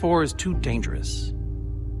asking for is too dangerous.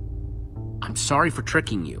 I'm sorry for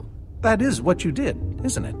tricking you. That is what you did,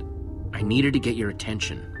 isn't it? I needed to get your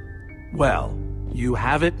attention. Well, you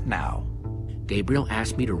have it now. Gabriel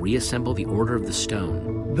asked me to reassemble the Order of the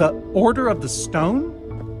Stone. The Order of the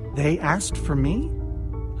Stone? They asked for me?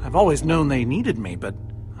 I've always known they needed me, but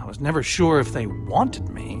I was never sure if they wanted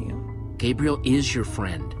me. Gabriel is your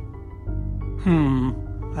friend.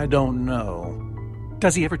 I don't know.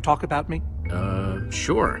 Does he ever talk about me?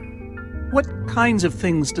 Sure. What kinds of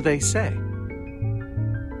things do they say?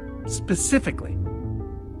 Specifically.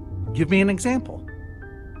 Give me an example.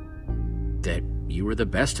 That you were the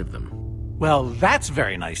best of them. Well, that's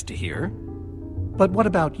very nice to hear. But what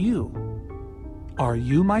about you? Are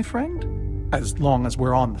you my friend? As long as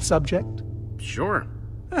we're on the subject? Sure.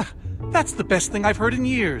 That's the best thing I've heard in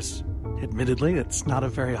years. Admittedly, it's not a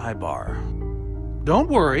very high bar. Don't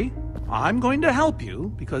worry. I'm going to help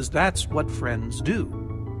you, because that's what friends do.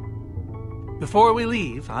 Before we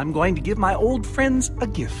leave, I'm going to give my old friends a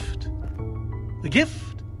gift. The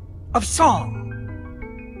gift of song.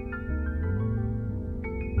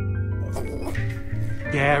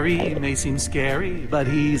 Gary may seem scary, but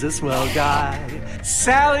he's a swell guy.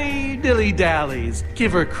 Sally dilly-dallies,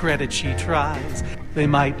 give her credit, she tries. They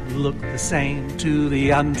might look the same to the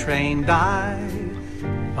untrained eye,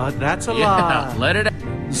 but that's a lie. Let it out.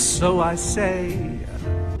 So I say...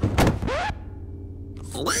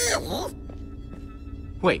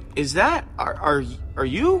 Wait, is that... Are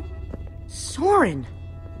you? Soren!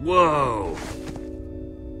 Whoa.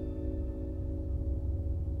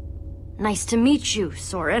 Nice to meet you,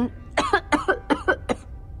 Soren.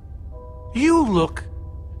 You look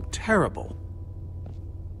terrible.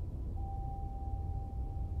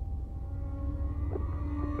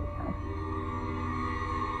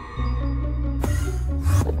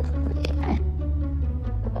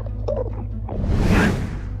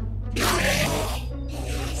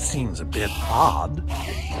 Seems a bit odd.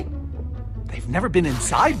 They've never been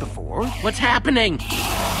inside before. What's happening?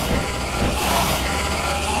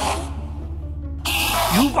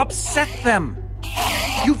 You've upset them.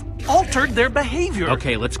 You've altered their behavior.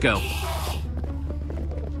 Okay, let's go.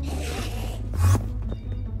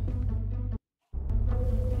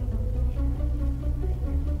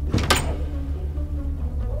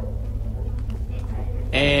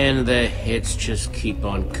 And the hits just keep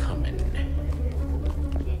on coming.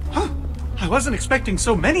 Huh? I wasn't expecting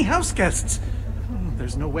so many house guests.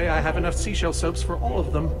 There's no way I have enough seashell soaps for all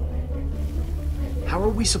of them. How are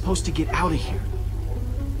we supposed to get out of here?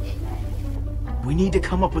 We need to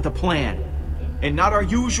come up with a plan. And not our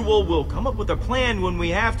usual, we'll come up with a plan when we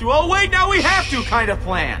have to. Oh wait, now we have to kind of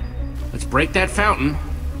plan. Let's break that fountain.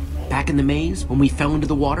 Back in the maze, when we fell into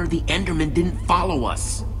the water, the Endermen didn't follow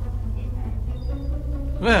us.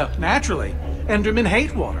 Well, naturally. Endermen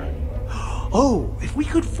hate water. Oh, if we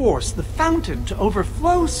could force the fountain to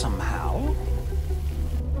overflow somehow...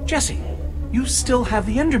 Jesse, you still have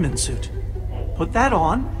the Enderman suit. Put that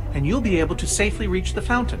on, and you'll be able to safely reach the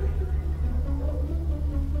fountain.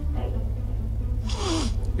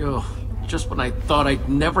 Oh, just when I thought I'd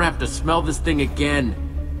never have to smell this thing again.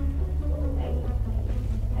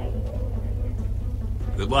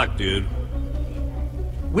 Good luck, dude.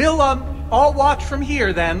 We'll, all watch from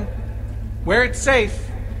here, then. Where it's safe.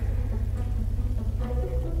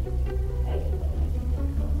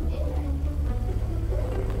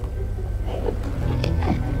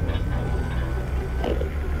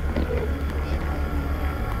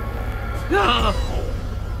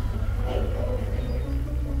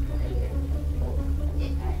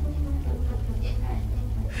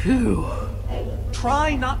 Phew.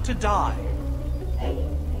 Try not to die.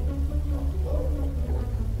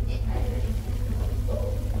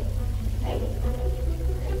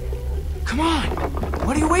 Come on!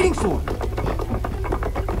 What are you waiting for?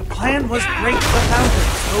 The plan was break the fountain,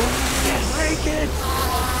 so break it!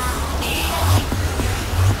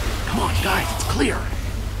 Come on, guys, it's clear.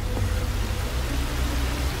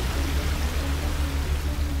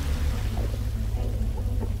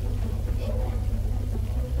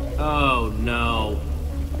 Oh, no.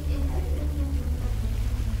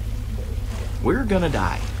 We're gonna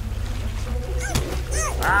die.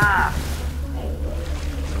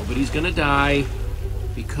 Nobody's gonna die,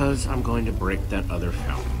 because I'm going to break that other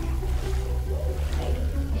fountain.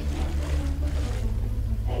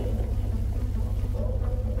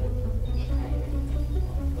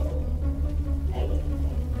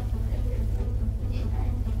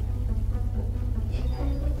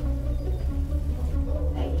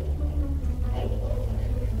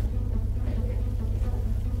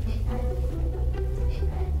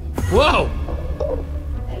 Whoa!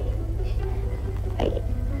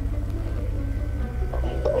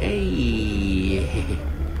 Okay.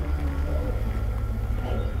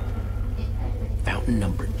 Fountain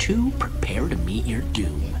number 2, prepare to meet your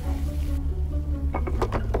doom.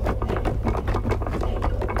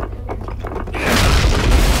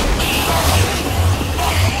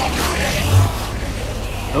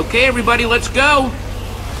 Okay, everybody, let's go!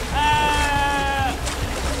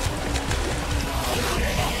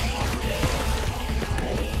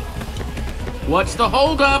 What's the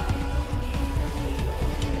holdup?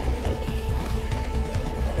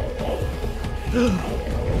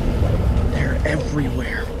 They're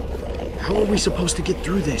everywhere. How are we supposed to get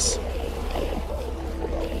through this?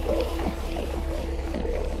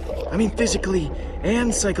 I mean, physically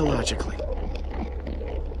and psychologically.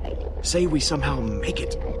 Say we somehow make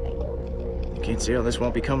it. You can't see how this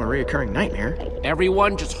won't become a reoccurring nightmare.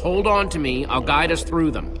 Everyone, just hold on to me. I'll guide us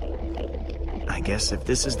through them. I guess if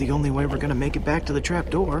this is the only way we're gonna make it back to the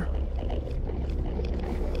trapdoor.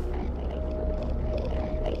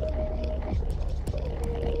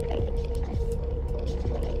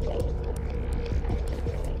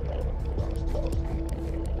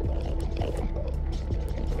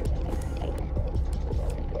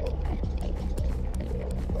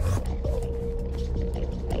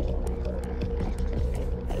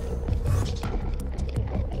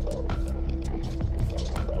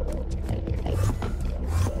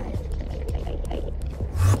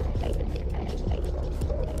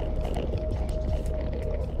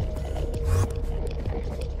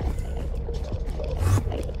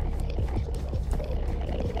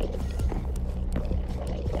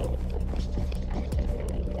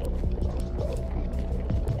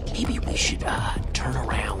 Maybe we should, turn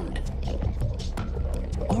around.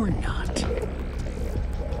 Or not.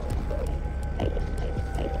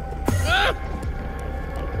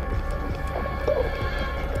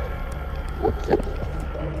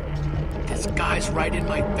 This guy's right in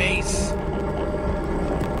my face.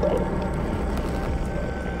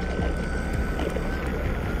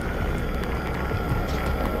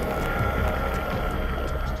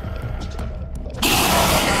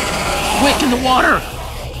 Quick, in the water!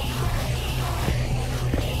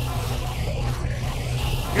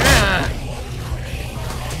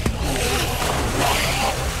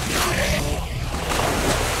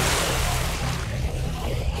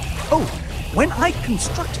 When I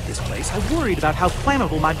constructed this place, I worried about how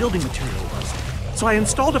flammable my building material was. So I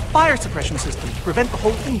installed a fire suppression system to prevent the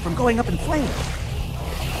whole thing from going up in flames.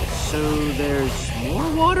 So there's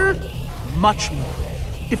more water? Much more.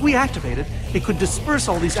 If we activate it, it could disperse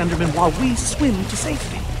all these Endermen while we swim to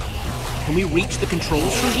safety. Can we reach the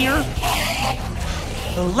controls from here?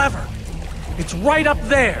 The lever. It's right up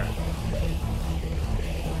there.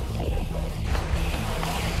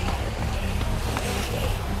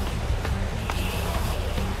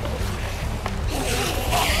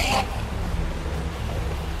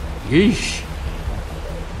 Yeesh.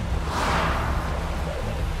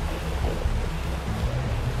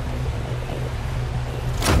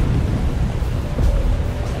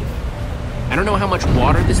 I don't know how much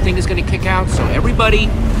water this thing is going to kick out, so everybody...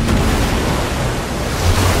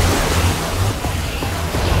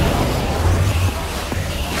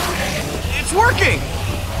 It's working!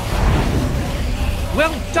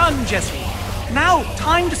 Well done, Jesse. Now,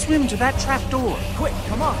 time to swim to that trapdoor. Quick,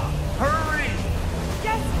 come on. Hurry!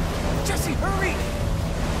 Jesse, hurry!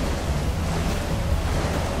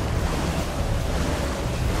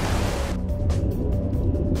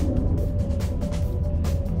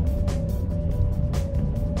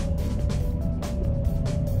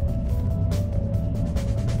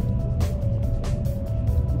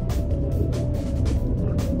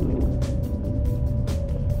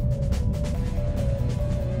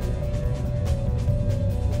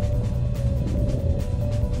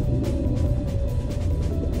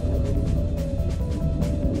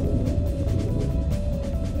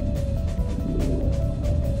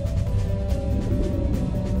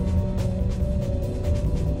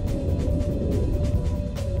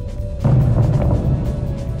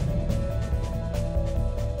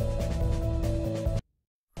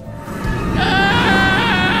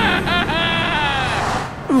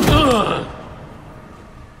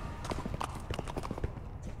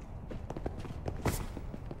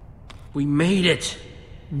 We made it!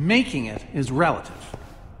 Making it is relative.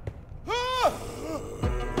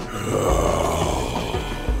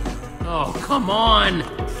 Oh, come on!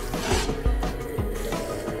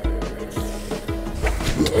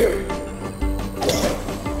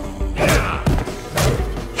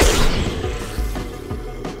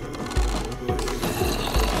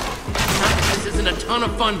 This isn't a ton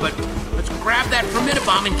of fun, but let's grab that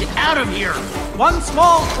Formidabomb and get out of here! One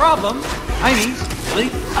small problem, tiny actually.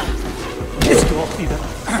 This will be the...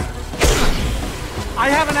 I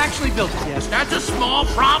haven't actually built it yet. That's a small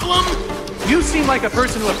problem? You seem like a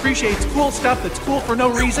person who appreciates cool stuff that's cool for no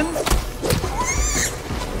reason.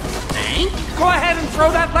 Hank? Go ahead and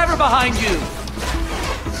throw that lever behind you.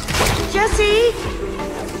 Jesse!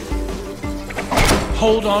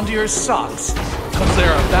 Hold on to your socks, because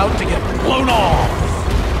they're about to get blown off.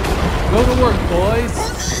 Go to work,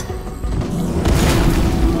 boys.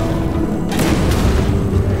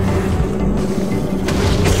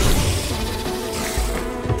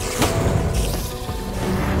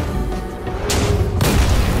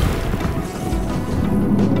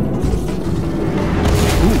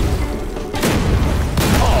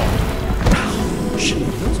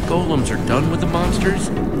 Golems are done with the monsters?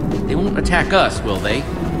 They won't attack us, will they?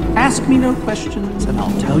 Ask me no questions, and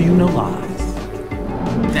I'll tell you no lies.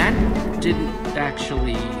 That didn't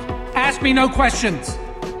actually... Ask me no questions!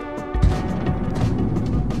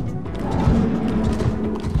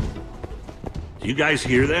 Do you guys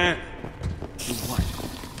hear that?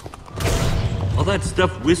 What? All that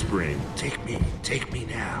stuff whispering, take me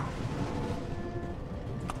now.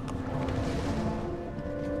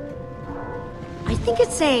 I think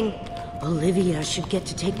it's saying Olivia should get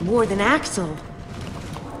to take more than Axel.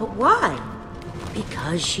 But why?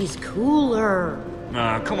 Because she's cooler.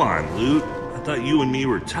 Come on, Loot. I thought you and me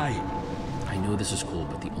were tight. I know this is cool,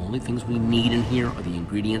 but the only things we need in here are the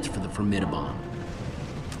ingredients for the Formidabomb.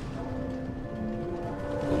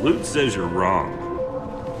 Loot says you're wrong.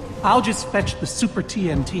 I'll just fetch the Super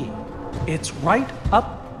TNT. It's right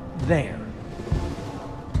up there.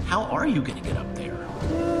 How are you gonna get up there?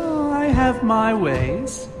 Oh, I have my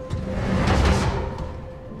ways.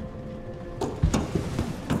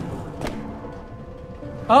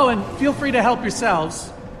 Oh, and feel free to help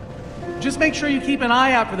yourselves. Just make sure you keep an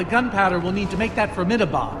eye out for the gunpowder we'll need to make that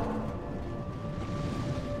Formidabomb.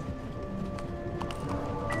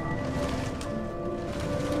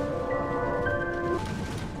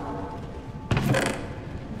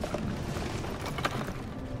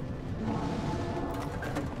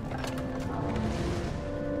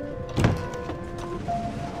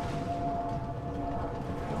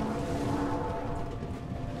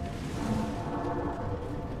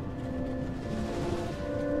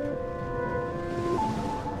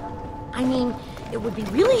 I mean, it would be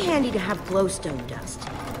really handy to have glowstone dust.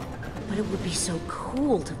 But it would be so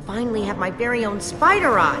cool to finally have my very own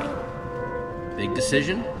spider eye. Big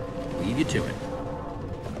decision? Leave you to it.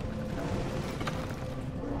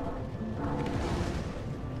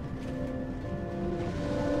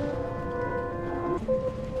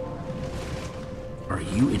 Are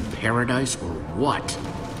you in paradise or what?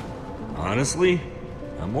 Honestly,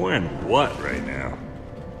 I'm more in what right now?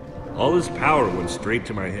 All this power went straight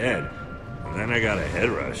to my head, and then I got a head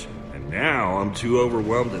rush, and now I'm too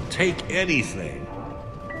overwhelmed to take anything.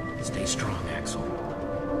 Stay strong, Axel.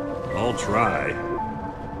 I'll try.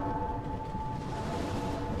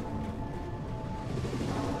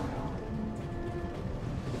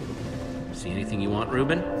 See anything you want,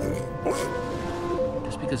 Reuben?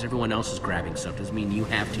 Just because everyone else is grabbing stuff doesn't mean you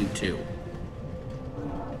have to, too.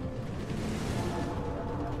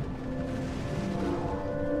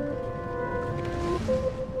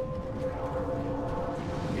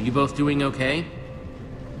 Are you both doing okay?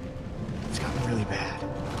 It's gotten really bad.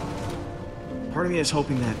 Part of me is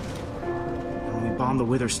hoping that when we bomb the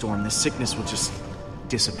Wither Storm, this sickness will just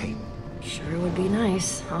dissipate. Sure would be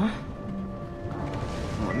nice, huh?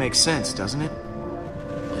 Well, it makes sense, doesn't it?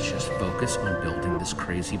 Let's just focus on building this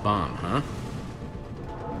crazy bomb, huh?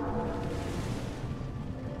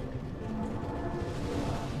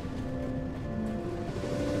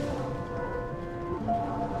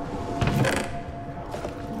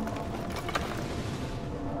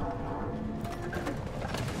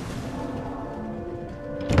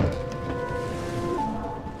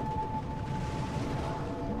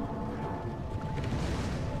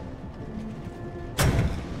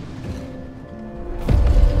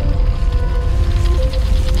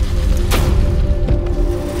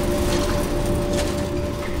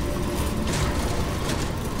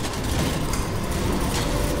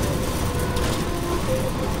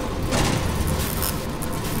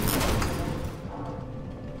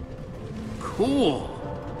 Cool.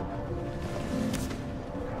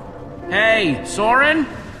 Hey, Soren?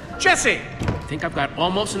 Jesse! I think I've got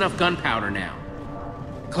almost enough gunpowder now.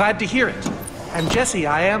 Glad to hear it. And Jesse,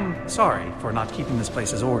 I am sorry for not keeping this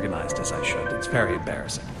place as organized as I should. It's very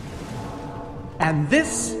embarrassing. And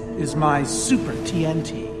this is my Super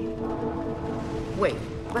TNT. Wait,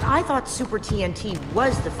 but I thought Super TNT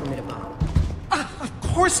was the Formidabomb. Of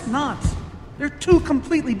course not. They're two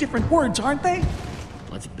completely different words, aren't they?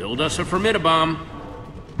 Let's build us a Formidabomb.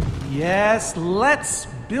 Yes, let's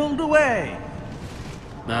build away.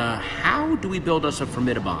 How do we build us a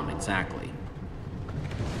Formidabomb exactly?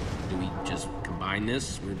 Do we just combine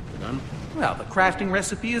this with the gun? Well, the crafting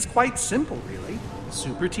recipe is quite simple, really.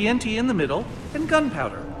 Super TNT in the middle, and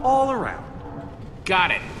gunpowder all around.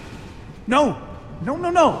 Got it. No!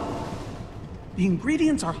 The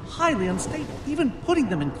ingredients are highly unstable. Even putting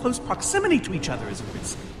them in close proximity to each other is a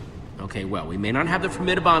risk. Okay, well, we may not have the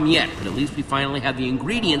Formidabomb yet, but at least we finally have the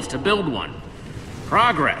ingredients to build one.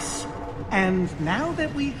 Progress. And now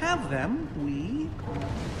that we have them,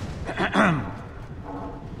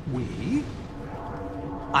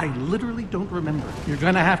 I literally don't remember. You're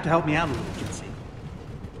gonna have to help me out a little, Jesse.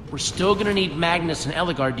 We're still gonna need Magnus and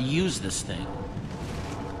Ellegaard to use this thing.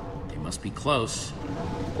 They must be close.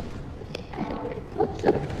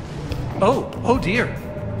 Oh dear.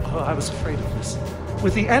 Oh, I was afraid of this.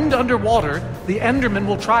 With the end underwater, the Endermen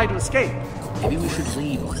will try to escape. Maybe we should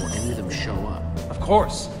leave before any of them show up. Of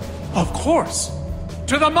course.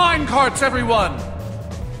 To the mine carts, everyone!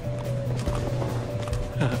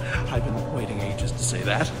 I've been waiting ages to say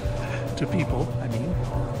that. To people, I mean.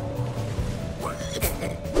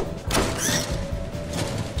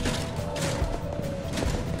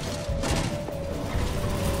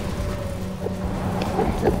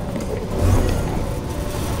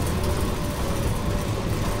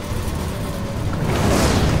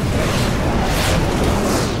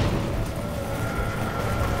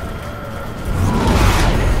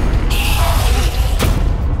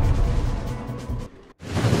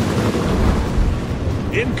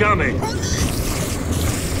 Incoming!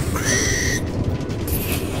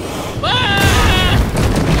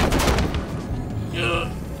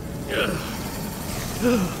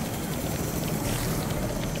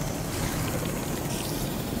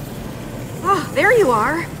 Oh, there you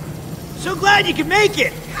are. So glad you could make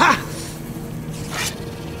it! Ha!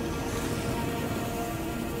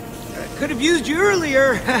 Could have used you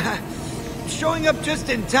earlier. Showing up just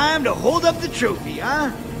in time to hold up the trophy,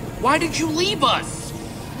 huh? Why did you leave us?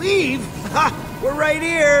 Leave? Ha! We're right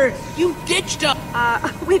here! You ditched us!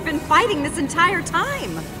 We've been fighting this entire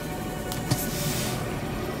time.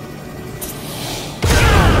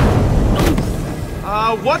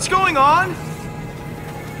 What's going on?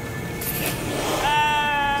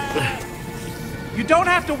 You don't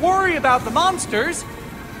have to worry about the monsters.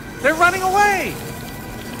 They're running away.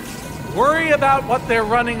 Worry about what they're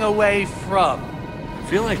running away from. I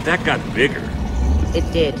feel like that got bigger.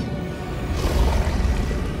 It did.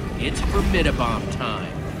 It's Formidabomb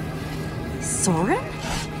time. Soren?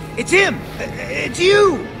 It's him! It's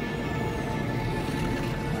you!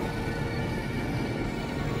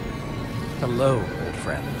 Hello, old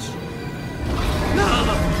friends.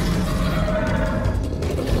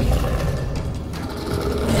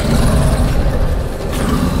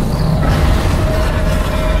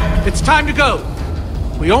 It's time to go.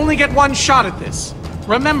 We only get one shot at this.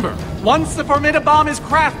 Remember, once the Formidabomb is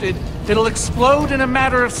crafted, it'll explode in a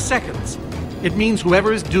matter of seconds. It means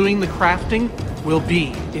whoever is doing the crafting will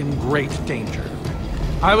be in great danger.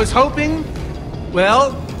 I was hoping,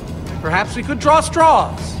 well, perhaps we could draw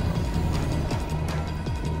straws.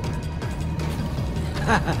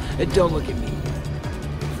 Don't look at me.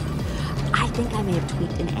 I think I may have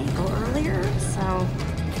tweaked an ankle earlier, so...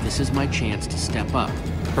 This is my chance to step up.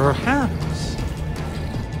 Perhaps.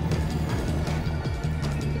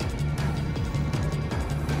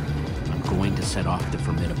 I'm going to set off the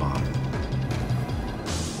Formidabomb.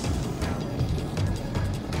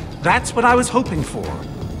 That's what I was hoping for.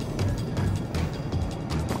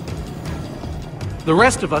 The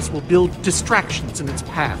rest of us will build distractions in its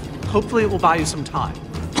path. Hopefully it will buy you some time.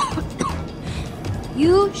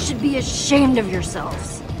 You should be ashamed of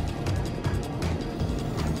yourselves.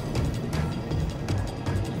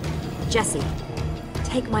 Jesse,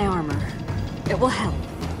 take my armor. It will help.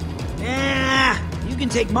 You can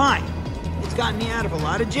take mine. It's gotten me out of a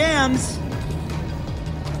lot of jams.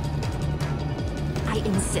 I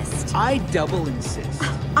insist. I double insist.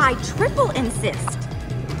 I triple insist.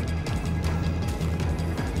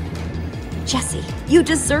 Jesse, you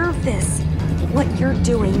deserve this. What you're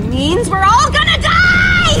doing means we're all gonna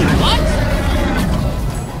die! What?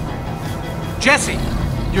 Jesse,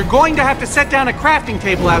 you're going to have to set down a crafting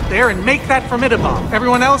table out there and make that Formidabomb.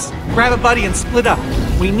 Everyone else, grab a buddy and split up.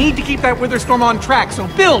 We need to keep that Witherstorm on track, so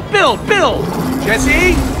build!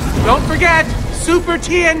 Jesse, don't forget, Super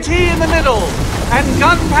TNT in the middle, and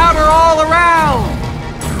gunpowder all around!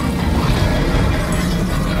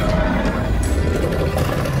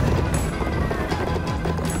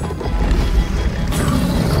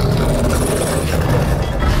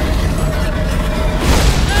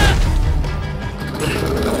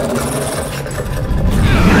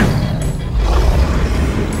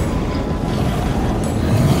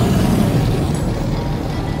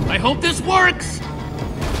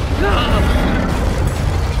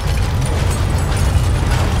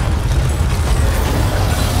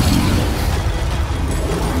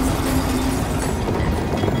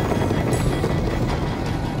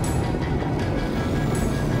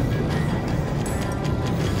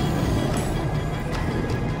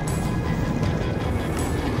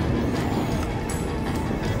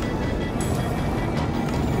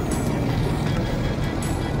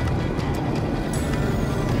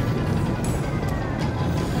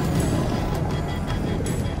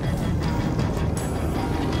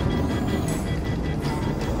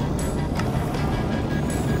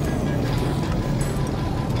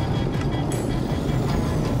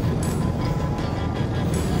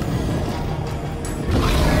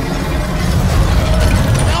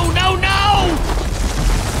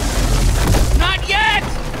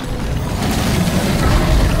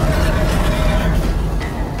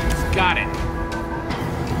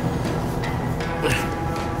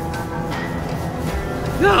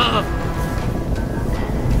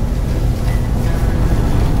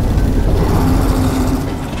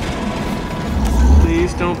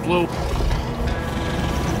 clue.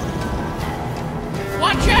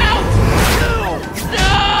 Watch out!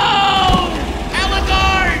 No!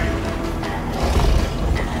 Ellegaard!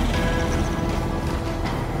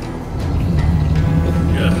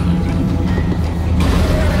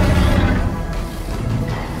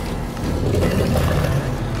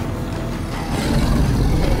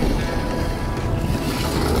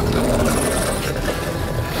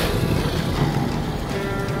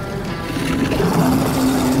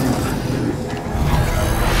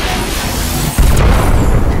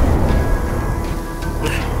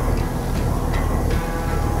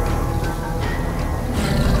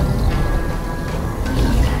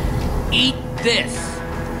 Eat this!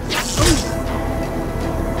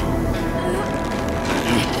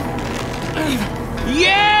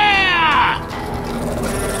 Yeah!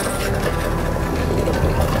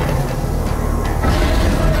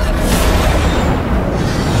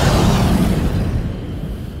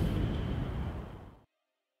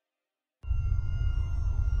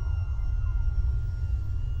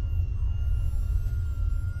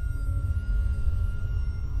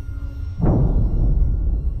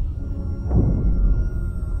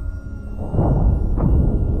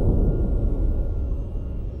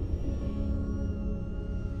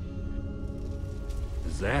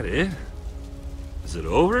 Is that it? Is it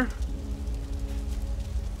over?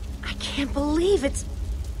 I can't believe it's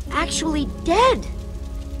actually dead.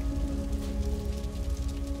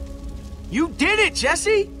 You did it,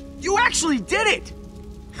 Jesse! You actually did it!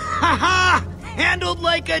 Ha ha! Handled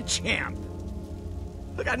like a champ.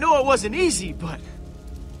 Look, I know it wasn't easy, but...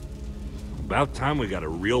 About time we got a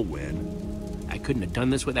real win. I couldn't have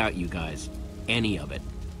done this without you guys. Any of it.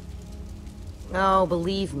 Oh,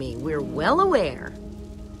 believe me, we're well aware.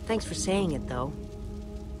 Thanks for saying it, though.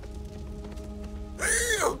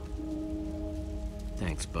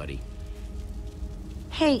 Thanks, buddy.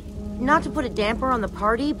 Hey, not to put a damper on the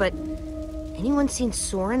party, but anyone seen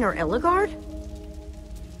Soren or Ellegaard?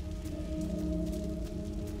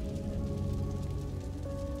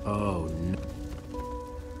 Oh, no.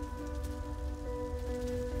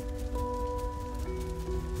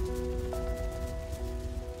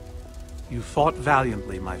 You fought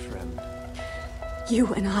valiantly, my friend.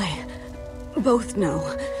 You and I both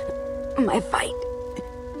know my fight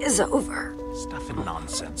is over. Stuff and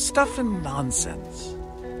nonsense. Stuff and nonsense.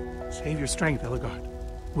 Save your strength, Ellegaard.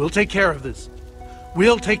 We'll take care of this.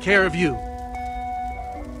 We'll take care of you.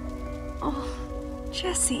 Oh,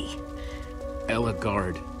 Jesse.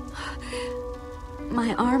 Ellegaard.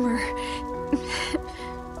 My armor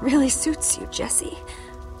really suits you, Jesse.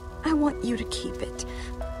 I want you to keep it,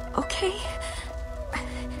 okay?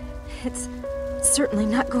 It's certainly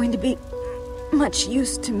not going to be much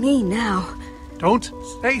use to me now. Don't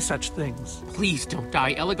say such things. Please don't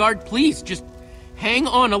die, Ellegaard. Please, just hang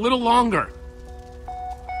on a little longer.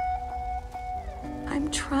 I'm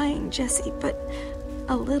trying, Jesse, but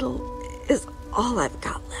a little is all I've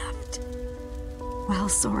got left. Well,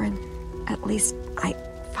 Soren, at least I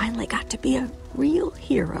finally got to be a real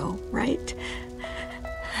hero, right?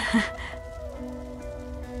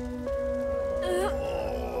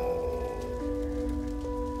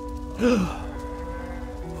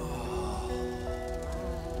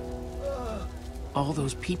 All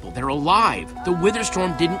those people, they're alive. The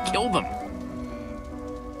Witherstorm didn't kill them.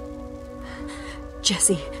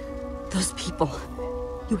 Jesse, those people,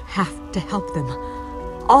 you have to help them.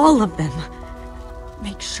 All of them.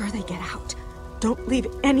 Make sure they get out. Don't leave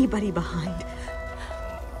anybody behind.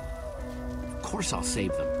 Of course I'll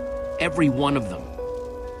save them. Every one of them.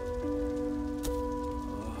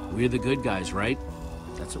 We're the good guys, right?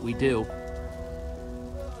 That's what we do.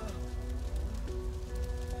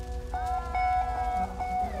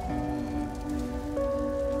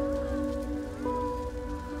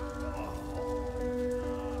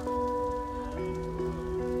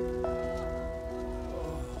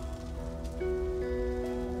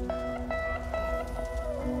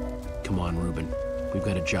 Come on, Reuben. We've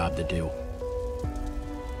got a job to do.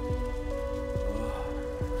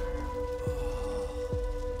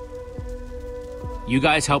 You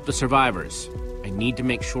guys help the survivors. I need to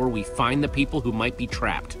make sure we find the people who might be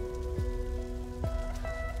trapped.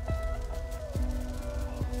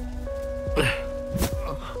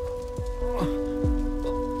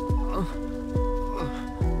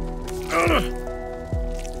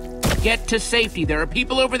 Get to safety. There are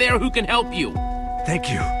people over there who can help you. Thank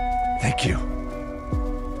you. Thank you.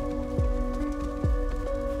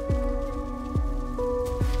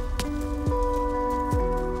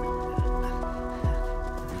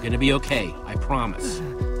 You're gonna be okay, I promise.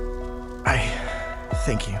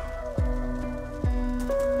 Thank you.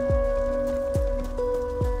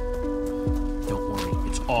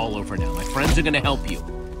 all over now. My friends are gonna help you.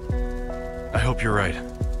 I hope you're right.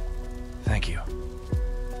 Thank you.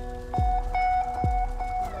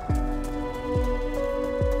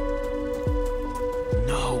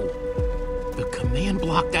 No. The command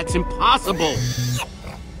block, that's impossible.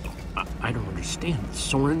 I don't understand.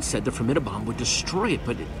 Soren said the Formidabomb would destroy it,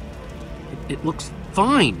 but it looks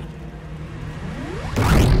fine.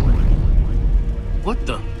 What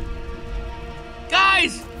the?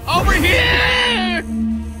 Guys! Over here!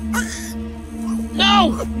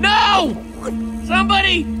 No! No!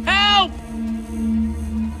 Somebody help!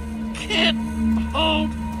 Can't hold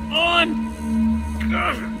on.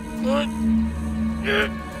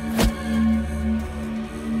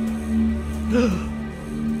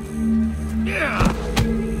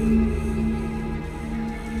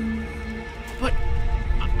 But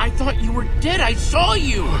I thought you were dead. I saw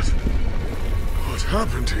you. What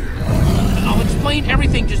happened here? I'll explain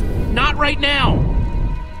everything, just not right now.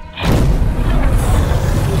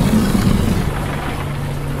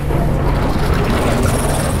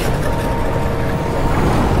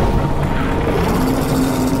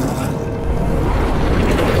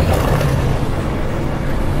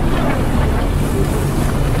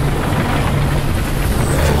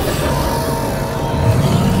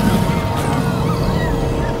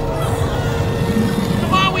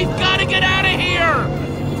 Come on, we've got to get out of here!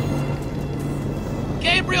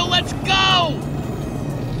 Gabriel, let's go!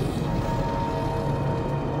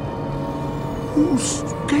 Who's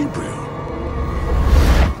Gabriel?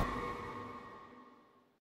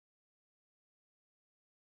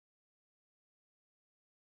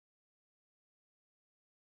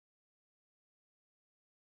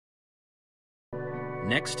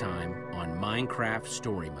 Next time on Minecraft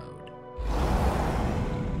Story Mode.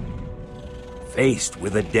 Faced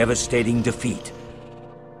with a devastating defeat,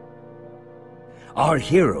 our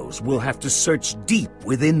heroes will have to search deep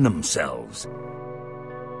within themselves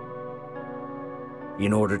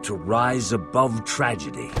in order to rise above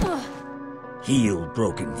tragedy, heal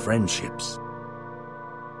broken friendships,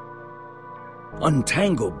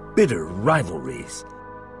 untangle bitter rivalries,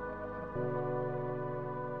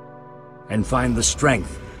 and find the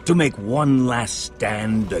strength to make one last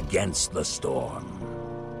stand against the storm.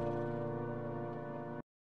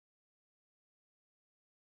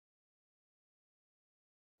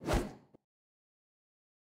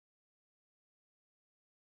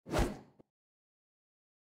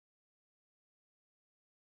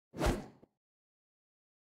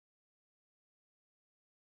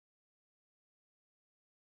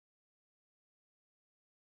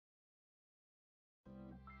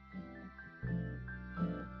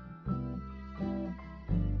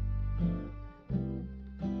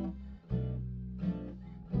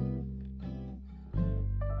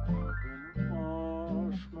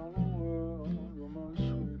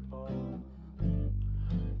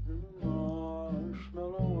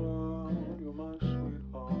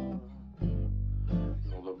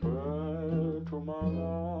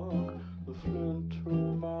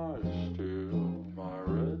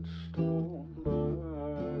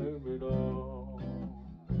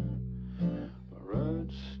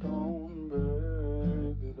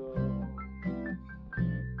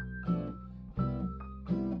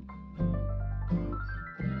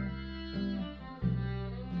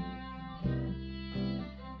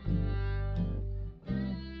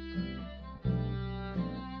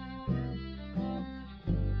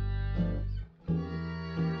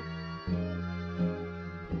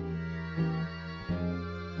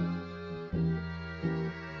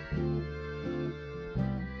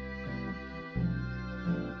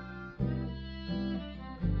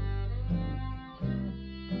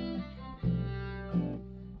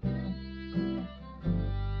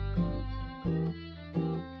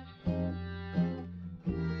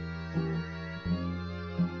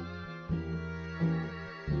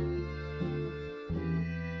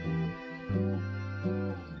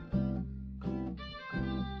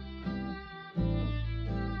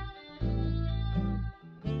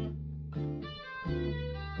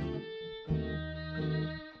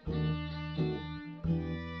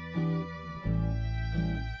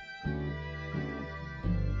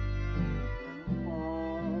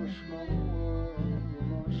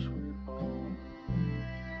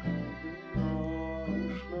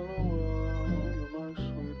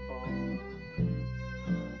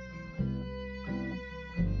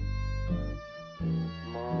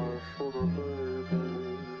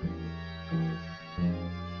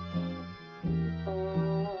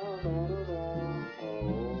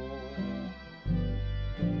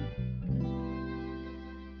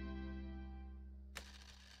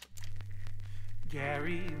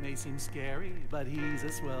 Gary may seem scary, but he's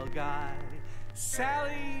a swell guy.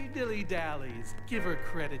 Sally dilly-dallies, give her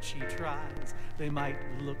credit, she tries. They might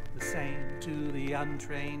look the same to the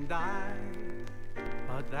untrained eye,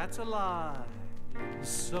 but that's a lie,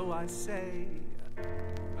 so I say,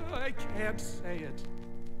 I can't say it.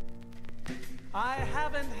 I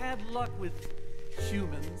haven't had luck with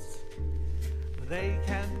humans. They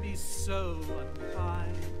can be so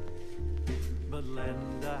unkind. But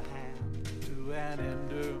lend a hand to an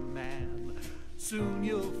Enderman. Soon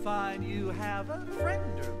you'll find you have a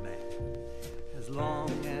friender man. As long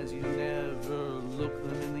as you never look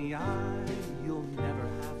them in the eye, you'll never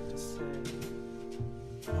have to say,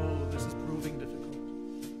 oh, this is proving difficult.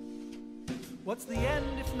 What's the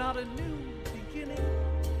end if not a new beginning?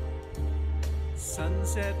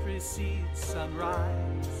 Sunset precedes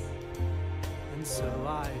sunrise, and so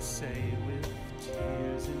I say with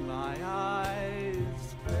tears in my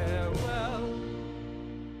eyes, farewell.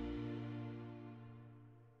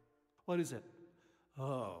 What is it?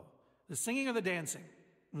 Oh, the singing or the dancing?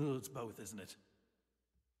 Oh, it's both, isn't it?